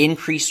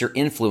 increase your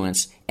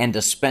influence, and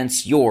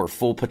dispense your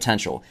full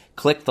potential.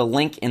 Click the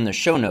link in the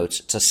show notes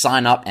to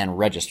sign up and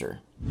register.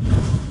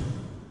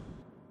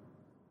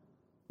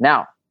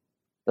 Now,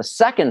 the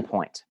second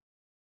point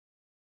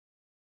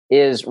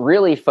is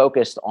really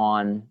focused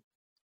on,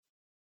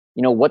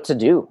 what to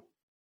do.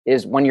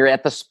 Is when you're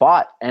at the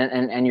spot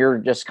and you're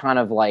just kind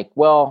of like,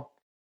 well,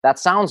 that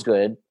sounds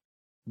good,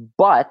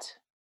 but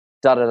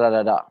da da da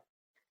da da.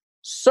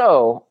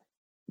 So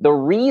the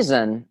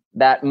reason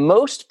that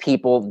most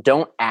people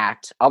don't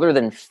act other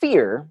than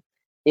fear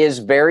is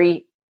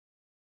very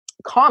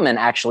common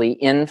actually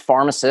in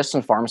pharmacists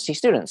and pharmacy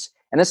students.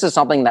 And this is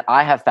something that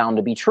I have found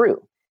to be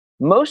true.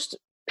 Most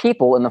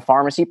people in the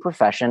pharmacy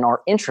profession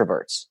are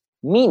introverts,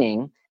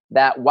 meaning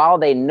that while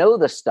they know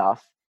the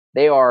stuff,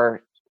 they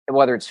are,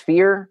 whether it's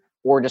fear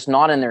or just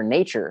not in their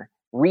nature,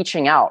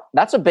 reaching out.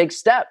 That's a big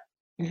step.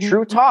 Mm-hmm.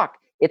 True talk.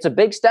 It's a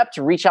big step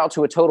to reach out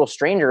to a total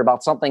stranger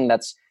about something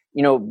that's,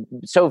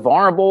 so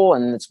vulnerable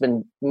and it's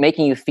been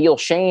making you feel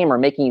shame or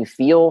making you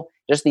feel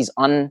just these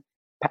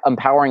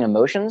unempowering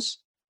emotions.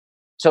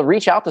 To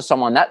reach out to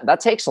someone,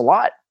 that takes a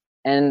lot.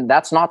 And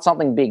that's not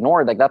something to be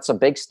ignored. Like, that's a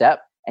big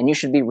step and you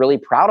should be really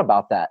proud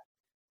about that.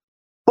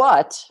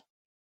 But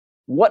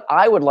what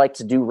I would like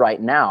to do right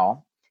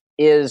now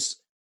is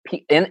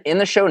in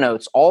the show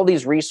notes, all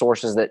these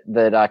resources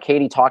that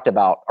Katie talked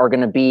about are going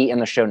to be in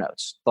the show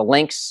notes, the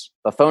links,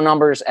 the phone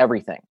numbers,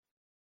 everything.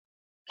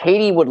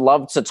 Katie would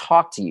love to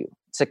talk to you,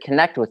 to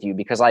connect with you,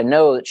 because I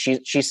know that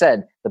she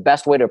said the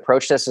best way to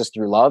approach this is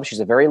through love. She's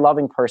a very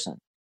loving person.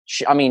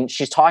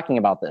 She's talking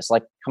about this.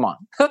 Like, come on,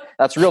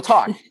 that's real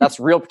talk. That's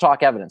real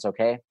talk evidence.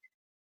 Okay.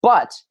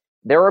 But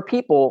there are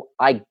people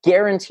I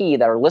guarantee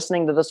that are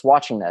listening to this,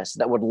 watching this,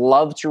 that would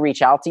love to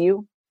reach out to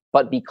you,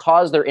 but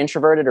because they're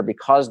introverted or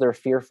because they're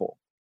fearful,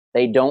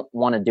 they don't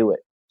want to do it.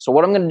 So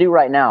what I'm going to do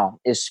right now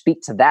is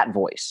speak to that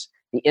voice,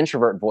 the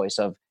introvert voice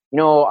of,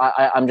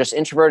 I'm just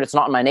introvert. It's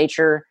not in my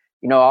nature.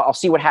 I'll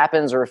see what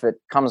happens or if it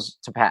comes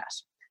to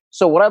pass.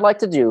 So what I'd like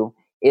to do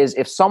is,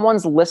 if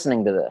someone's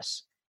listening to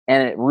this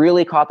and it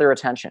really caught their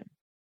attention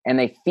and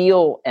they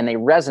feel and they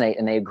resonate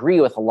and they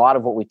agree with a lot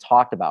of what we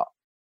talked about,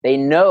 they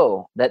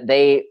know that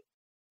they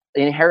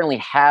inherently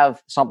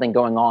have something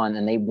going on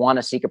and they want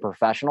to seek a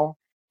professional.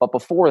 But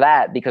before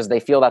that, because they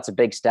feel that's a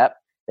big step,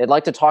 they'd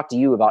like to talk to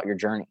you about your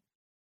journey.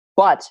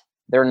 But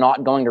they're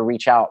not going to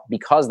reach out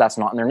because that's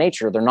not in their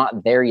nature. They're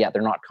not there yet.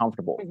 They're not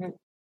comfortable. Mm-hmm.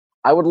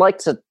 I would like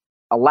to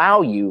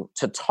allow you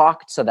to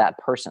talk to that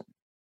person.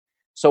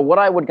 So what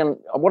I'm going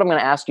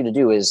to ask you to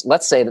do is,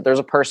 let's say that there's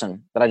a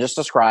person that I just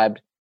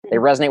described. They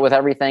resonate with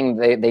everything.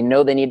 They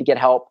know they need to get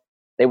help.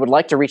 They would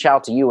like to reach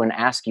out to you and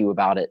ask you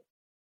about it,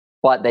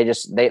 but they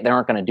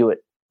aren't going to do it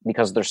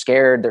because they're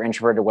scared, they're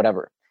introverted, or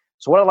whatever.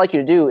 So what I'd like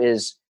you to do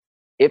is,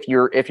 if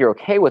you're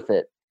okay with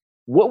it,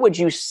 what would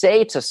you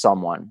say to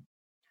someone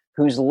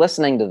who's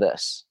listening to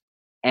this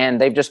and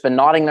they've just been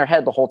nodding their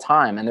head the whole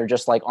time and they're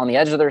just like on the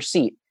edge of their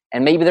seat,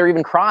 and maybe they're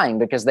even crying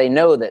because they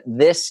know that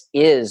this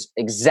is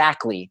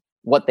exactly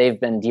what they've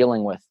been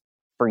dealing with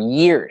for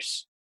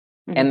years.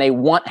 Mm-hmm. And they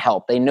want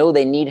help. They know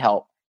they need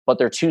help, but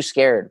they're too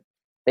scared.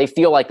 They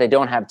feel like they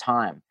don't have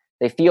time.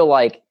 They feel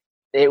like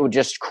it would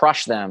just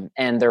crush them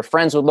and their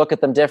friends would look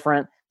at them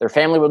different. Their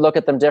family would look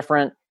at them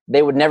different.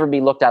 They would never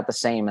be looked at the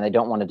same and they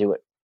don't want to do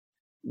it.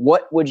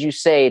 What would you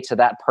say to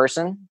that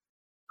person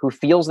who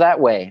feels that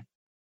way,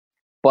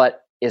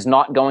 but is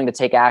not going to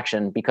take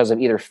action because of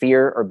either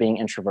fear or being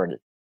introverted?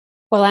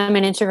 Well, I'm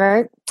an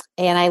introvert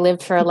and I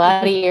lived for a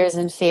lot of years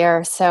in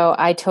fear. So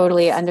I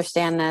totally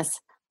understand this.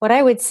 What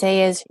I would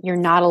say is, you're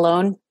not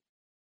alone.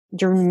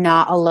 You're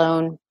not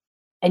alone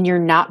and you're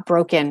not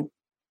broken.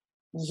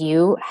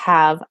 You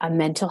have a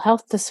mental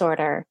health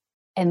disorder.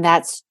 And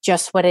that's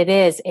just what it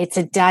is. It's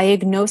a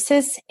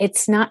diagnosis.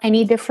 It's not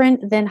any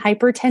different than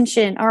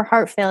hypertension or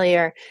heart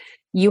failure.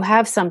 You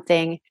have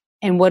something.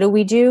 And what do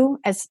we do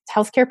as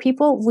healthcare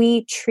people?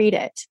 We treat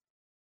it.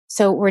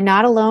 So we're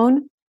not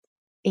alone.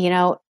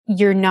 You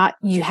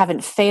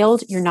haven't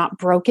failed. You're not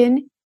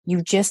broken.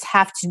 You just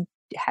have to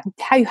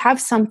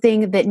have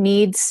something that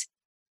needs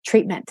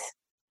treatment.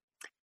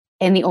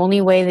 And the only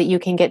way that you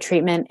can get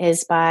treatment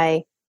is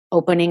by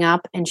opening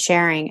up and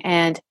sharing.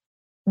 And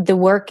the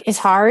work is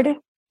hard,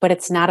 but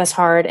it's not as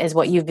hard as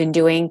what you've been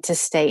doing to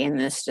stay in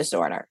this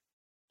disorder.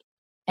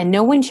 And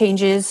no one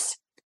changes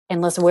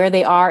unless where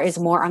they are is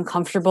more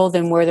uncomfortable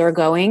than where they're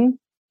going.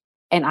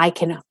 And I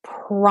can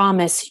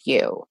promise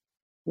you,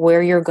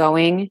 where you're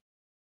going,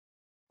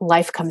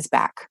 life comes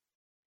back.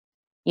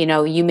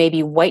 You may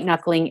be white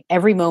knuckling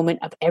every moment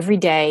of every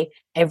day,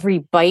 every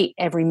bite,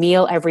 every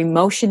meal, every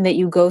motion that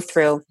you go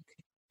through,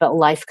 but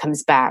life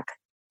comes back.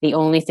 The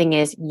only thing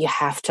is, you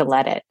have to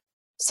let it.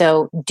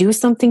 So do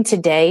something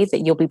today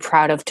that you'll be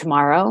proud of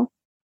tomorrow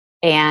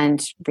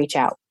and reach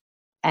out.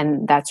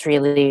 And that's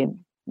really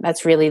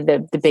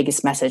the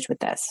biggest message with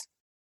this.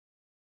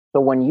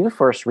 So when you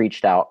first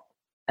reached out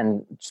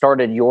and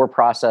started your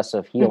process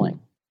of healing,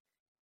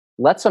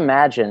 let's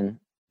imagine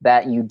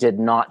that you did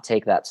not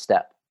take that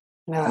step.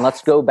 And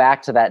let's go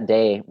back to that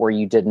day where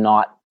you did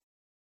not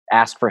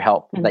ask for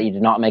help, that you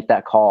did not make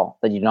that call,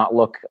 that you did not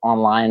look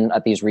online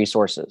at these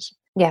resources.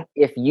 Yeah.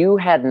 If you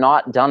had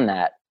not done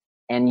that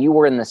and you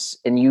were in this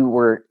and you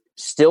were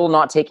still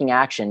not taking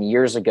action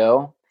years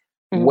ago,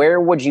 where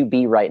would you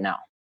be right now?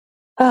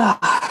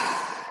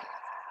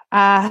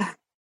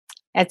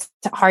 It's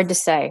hard to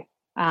say.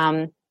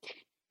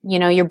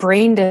 Your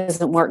brain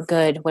doesn't work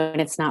good when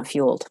it's not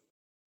fueled.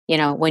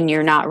 When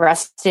you're not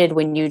rested,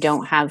 when you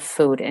don't have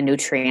food and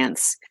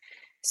nutrients.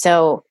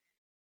 So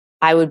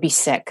I would be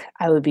sick.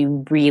 I would be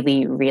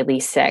really, really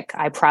sick.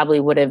 I probably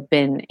would have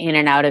been in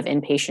and out of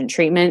inpatient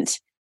treatment.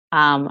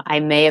 I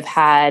may have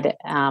had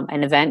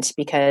an event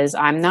because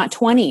I'm not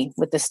 20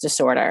 with this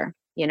disorder.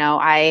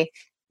 I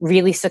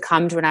really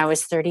succumbed when I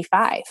was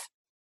 35.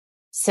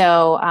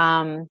 So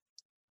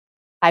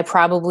I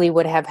probably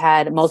would have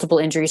had multiple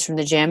injuries from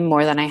the gym,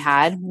 more than I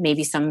had,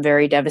 maybe some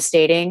very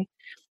devastating.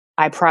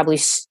 I probably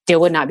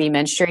still would not be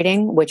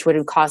menstruating, which would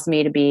have caused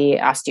me to be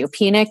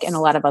osteopenic and a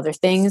lot of other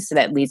things. So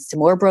that leads to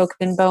more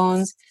broken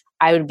bones.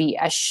 I would be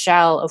a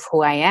shell of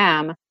who I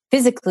am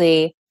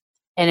physically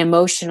and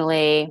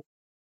emotionally.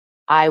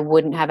 I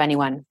wouldn't have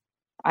anyone.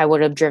 I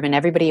would have driven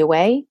everybody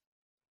away.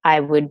 I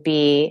would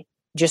be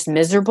just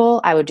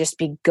miserable. I would just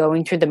be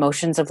going through the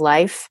motions of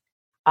life.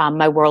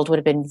 My world would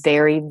have been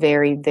very,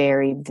 very,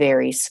 very,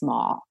 very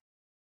small.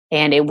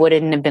 And it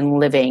wouldn't have been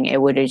living.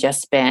 It would have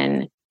just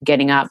been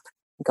getting up,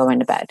 going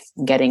to bed,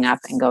 getting up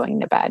and going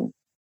to bed.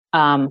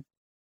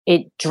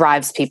 It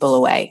drives people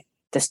away,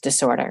 this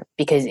disorder,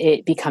 because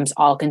it becomes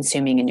all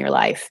consuming in your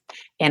life.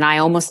 And I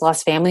almost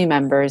lost family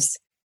members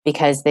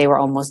because they were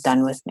almost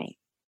done with me.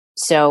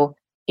 So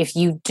if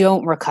you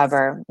don't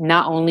recover,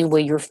 not only will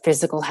your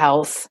physical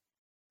health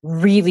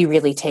really,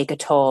 really take a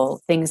toll,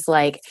 things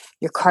like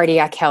your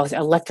cardiac health,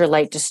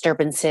 electrolyte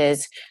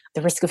disturbances,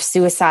 the risk of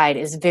suicide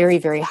is very,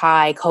 very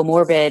high,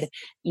 comorbid,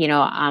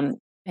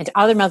 and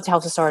other mental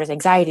health disorders,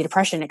 anxiety,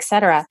 depression,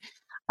 etc.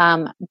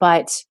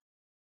 But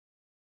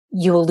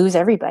you will lose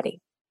everybody.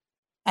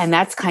 And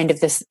that's kind of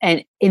this,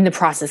 and in the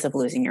process of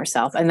losing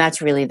yourself. And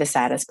that's really the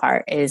saddest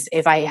part, is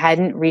if I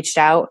hadn't reached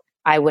out,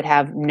 I would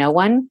have no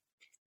one,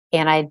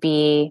 and I'd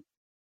be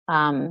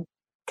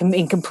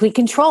in complete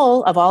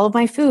control of all of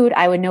my food.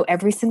 I would know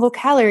every single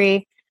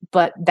calorie,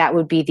 but that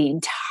would be the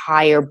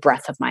entire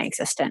breadth of my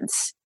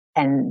existence.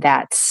 And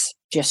that's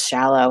just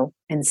shallow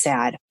and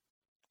sad.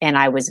 And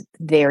I was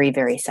very,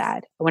 very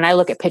sad. When I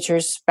look at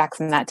pictures back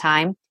from that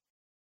time,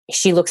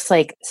 she looks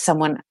like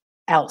someone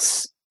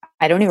else.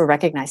 I don't even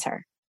recognize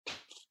her.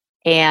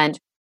 And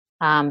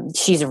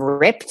she's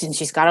ripped and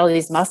she's got all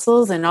these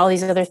muscles and all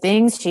these other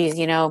things. She's,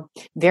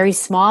 very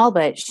small,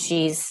 but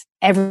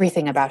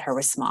everything about her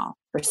was small.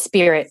 Her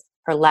spirit,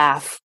 her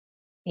laugh.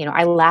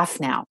 I laugh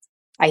now.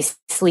 I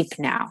sleep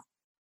now.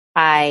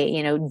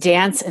 I,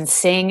 dance and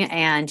sing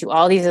and do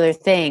all these other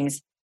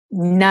things.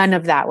 None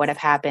of that would have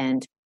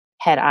happened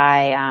had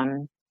I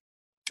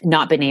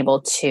not been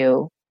able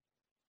to,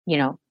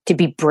 to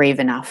be brave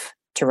enough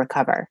to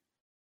recover.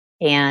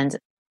 And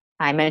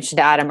I mentioned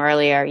to Adam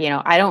earlier,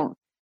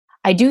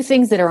 I do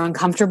things that are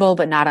uncomfortable,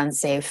 but not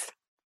unsafe.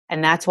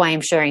 And that's why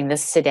I'm sharing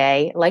this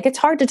today. Like, it's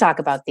hard to talk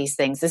about these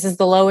things. This is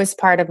the lowest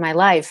part of my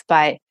life,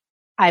 but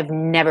I've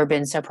never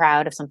been so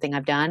proud of something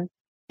I've done.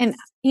 And,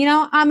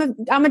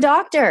 I'm a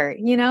doctor,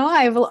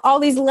 I have all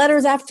these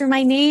letters after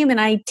my name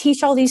and I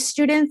teach all these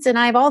students and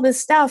I have all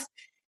this stuff.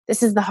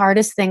 This is the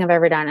hardest thing I've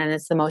ever done. And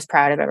it's the most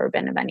proud I've ever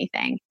been of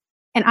anything.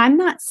 And I'm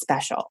not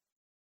special.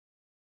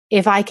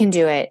 If I can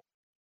do it,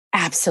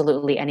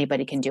 absolutely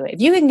anybody can do it.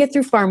 If you can get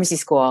through pharmacy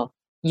school,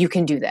 you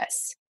can do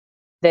this.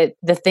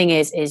 The thing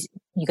is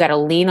you got to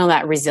lean on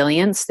that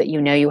resilience that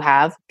you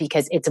have,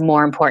 because it's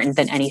more important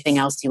than anything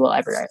else you will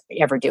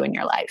ever do in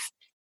your life,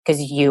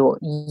 because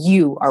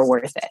you are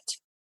worth it.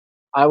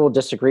 I will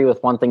disagree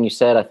with one thing you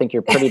said. I think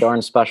you're pretty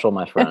darn special,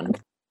 my friend.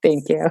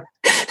 Thank you.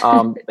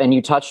 And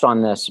you touched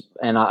on this,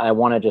 and I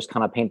want to just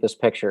kind of paint this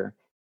picture.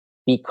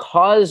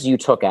 Because you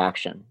took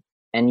action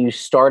and you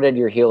started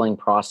your healing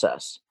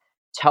process,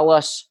 tell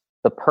us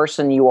the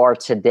person you are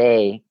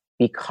today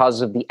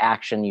because of the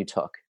action you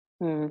took.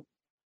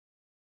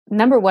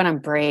 Number one, I'm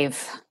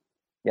brave.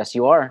 Yes,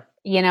 you are.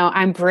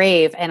 I'm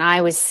brave, and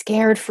I was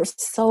scared for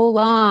so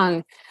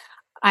long.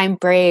 I'm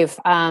brave.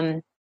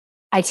 I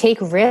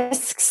take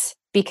risks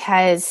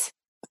because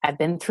I've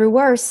been through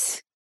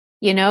worse,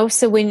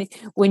 so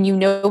when you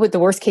know what the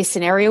worst case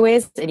scenario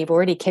is and you've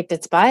already kicked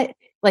its butt,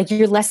 like,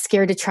 you're less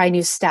scared to try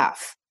new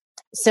stuff.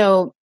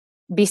 So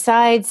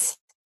besides,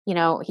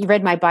 he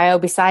read my bio,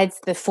 besides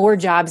the 4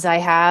 jobs I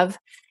have,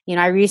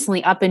 I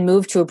recently up and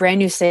moved to a brand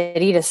new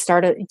city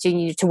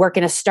to work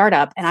in a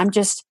startup, and I'm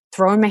just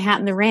throwing my hat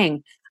in the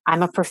ring.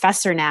 I'm a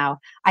professor now.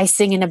 I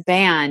sing in a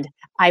band.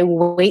 I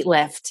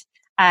weightlift.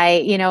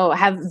 I,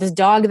 have this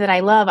dog that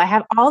I love. I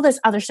have all this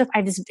other stuff. I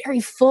have this very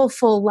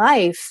full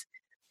life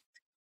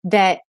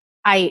that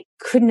I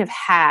couldn't have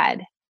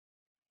had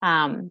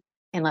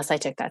unless I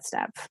took that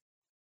step.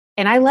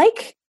 And I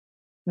like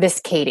this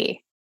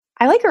Katie.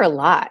 I like her a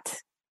lot.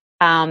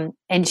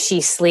 And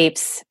she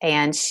sleeps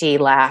and she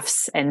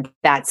laughs, and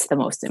that's the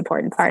most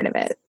important part of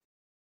it.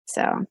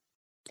 So,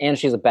 and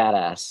she's a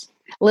badass.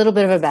 A little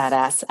bit of a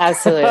badass,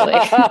 absolutely.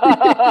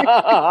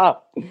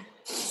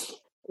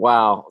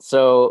 Wow.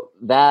 So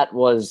that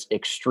was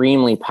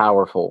extremely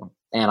powerful.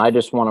 And I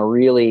just want to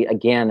really,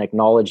 again,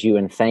 acknowledge you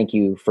and thank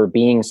you for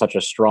being such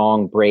a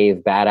strong,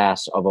 brave,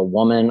 badass of a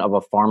woman, of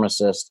a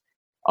pharmacist,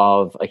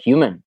 of a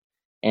human.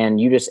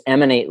 And you just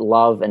emanate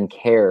love and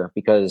care,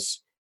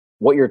 because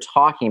what you're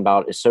talking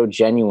about is so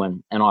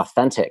genuine and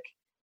authentic.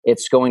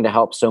 it's going to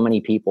help so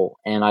many people.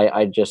 And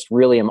I just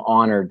really am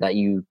honored that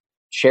you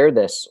shared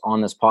this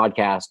on this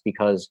podcast,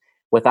 because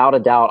without a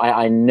doubt,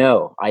 I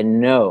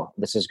know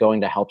this is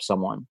going to help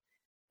someone.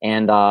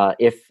 And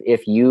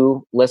if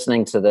you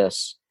listening to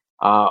this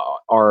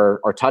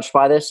are touched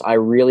by this, I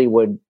really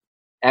would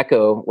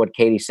echo what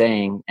Katie's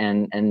saying,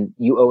 and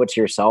you owe it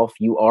to yourself.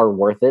 You are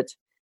worth it.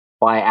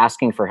 By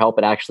asking for help,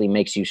 it actually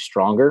makes you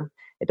stronger.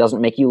 It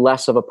doesn't make you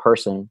less of a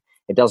person.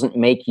 It doesn't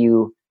make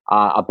you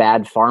a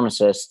bad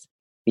pharmacist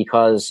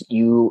because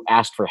you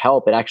asked for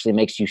help. It actually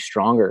makes you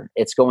stronger.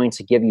 It's going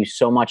to give you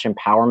so much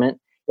empowerment.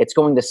 It's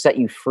going to set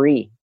you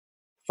free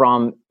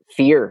from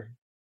fear,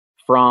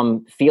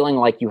 from feeling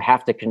like you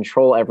have to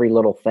control every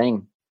little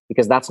thing,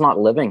 because that's not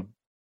living.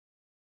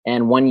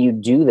 And when you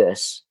do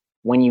this,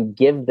 when you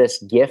give this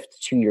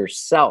gift to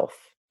yourself,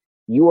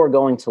 you are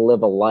going to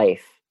live a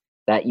life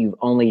that you've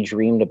only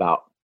dreamed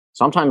about.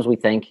 Sometimes we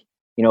think,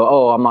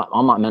 oh, I'm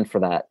not meant for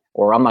that,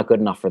 or I'm not good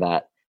enough for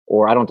that,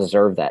 or I don't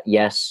deserve that.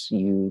 Yes,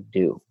 you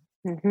do.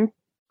 Mm-hmm.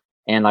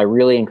 And I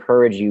really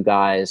encourage you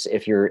guys,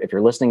 if you're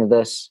listening to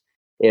this,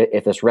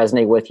 if this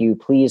resonates with you,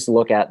 please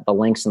look at the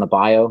links in the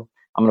bio.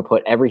 I'm going to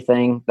put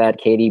everything that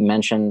Katie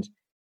mentioned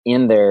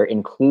in there,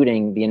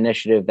 including the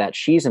initiative that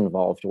she's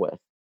involved with.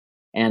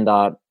 And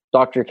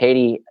Dr.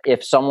 Katie,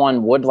 if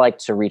someone would like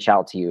to reach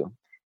out to you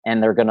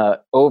and they're going to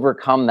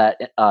overcome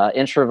that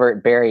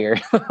introvert barrier,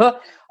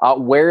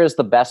 where is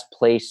the best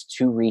place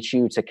to reach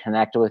you, to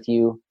connect with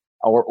you,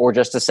 or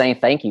just to say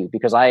thank you?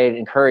 Because I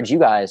encourage you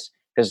guys,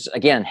 because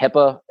again,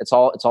 HIPAA, it's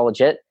all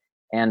legit.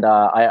 And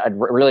I'd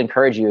really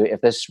encourage you,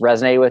 if this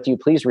resonated with you,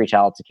 please reach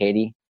out to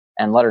Katie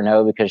and let her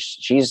know, because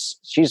she's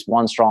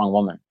one strong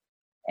woman.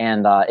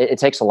 And it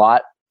takes a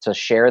lot to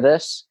share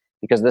this,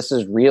 because this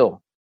is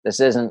real. This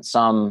isn't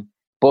some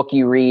book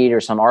you read or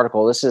some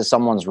article. This is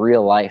someone's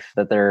real life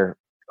that they're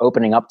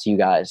opening up to you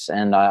guys.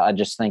 And I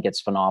just think it's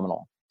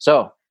phenomenal.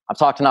 So I've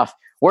talked enough.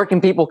 Where can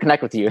people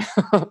connect with you?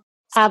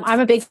 I'm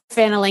a big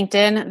fan of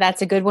LinkedIn.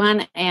 That's a good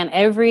one. And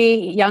every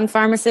young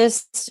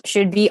pharmacist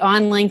should be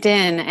on LinkedIn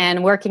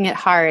and working it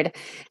hard.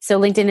 So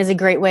LinkedIn is a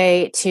great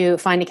way to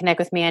find and connect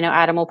with me. I know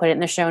Adam will put it in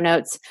the show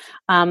notes.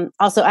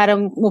 Also,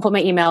 Adam will put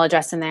my email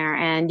address in there,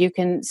 and you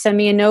can send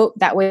me a note.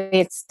 That way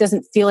it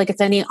doesn't feel like it's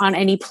on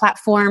any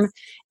platform.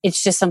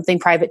 It's just something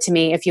private to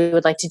me, if you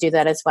would like to do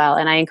that as well.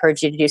 And I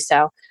encourage you to do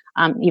so,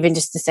 even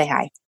just to say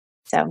hi.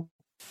 So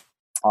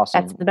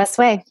awesome. That's the best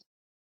way.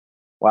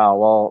 Wow.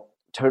 Well,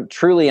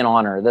 truly an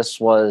honor. This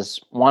was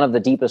one of the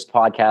deepest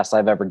podcasts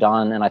I've ever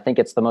done. And I think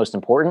it's the most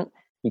important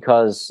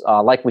because,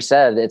 like we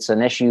said, it's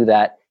an issue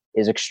that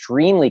is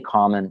extremely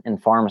common in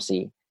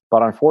pharmacy,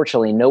 but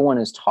unfortunately, no one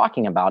is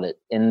talking about it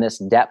in this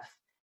depth.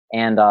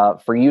 And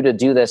for you to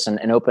do this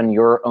and open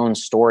your own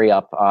story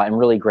up, I'm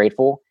really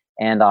grateful.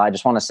 And I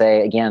just want to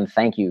say again,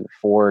 thank you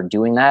for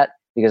doing that,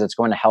 because it's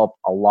going to help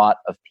a lot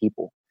of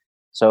people.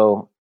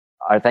 So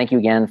I thank you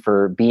again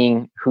for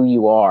being who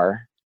you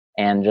are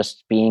and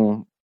just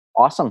being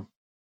awesome.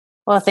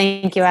 Well,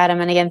 thank you, Adam.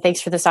 And again,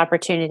 thanks for this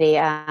opportunity.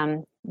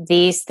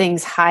 These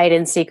things hide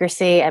in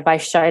secrecy, and by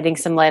shedding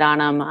some light on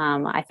them,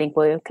 I think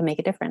we can make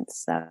a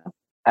difference. So,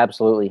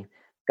 absolutely.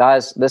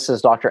 Guys, this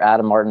is Dr.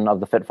 Adam Martin of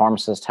the Fit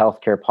Pharmacist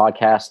Healthcare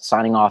Podcast,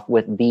 signing off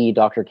with the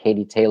Dr.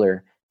 Katie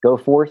Taylor. Go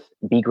forth,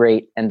 be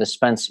great, and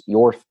dispense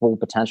your full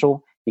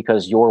potential,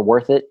 because you're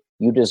worth it,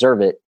 you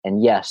deserve it,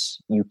 and yes,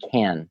 you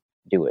can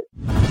do it.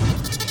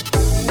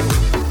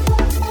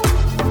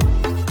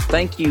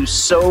 Thank you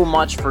so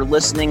much for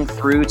listening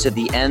through to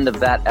the end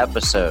of that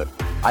episode.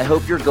 I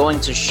hope you're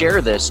going to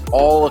share this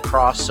all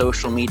across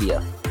social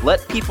media.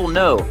 Let people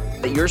know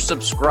that you're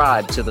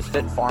subscribed to the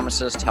Fit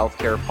Pharmacist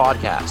Healthcare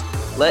Podcast.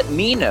 Let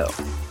me know.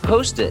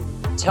 Post it.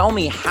 Tell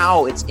me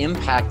how it's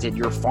impacted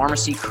your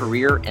pharmacy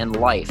career and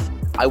life.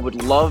 I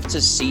would love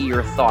to see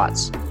your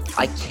thoughts.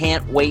 I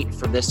can't wait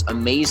for this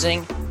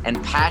amazing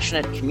and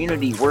passionate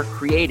community we're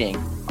creating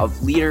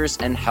of leaders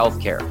in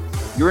healthcare.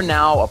 You're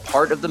now a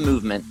part of the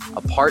movement,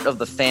 a part of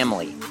the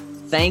family.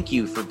 Thank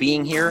you for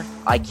being here.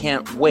 I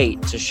can't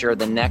wait to share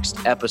the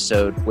next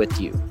episode with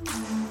you.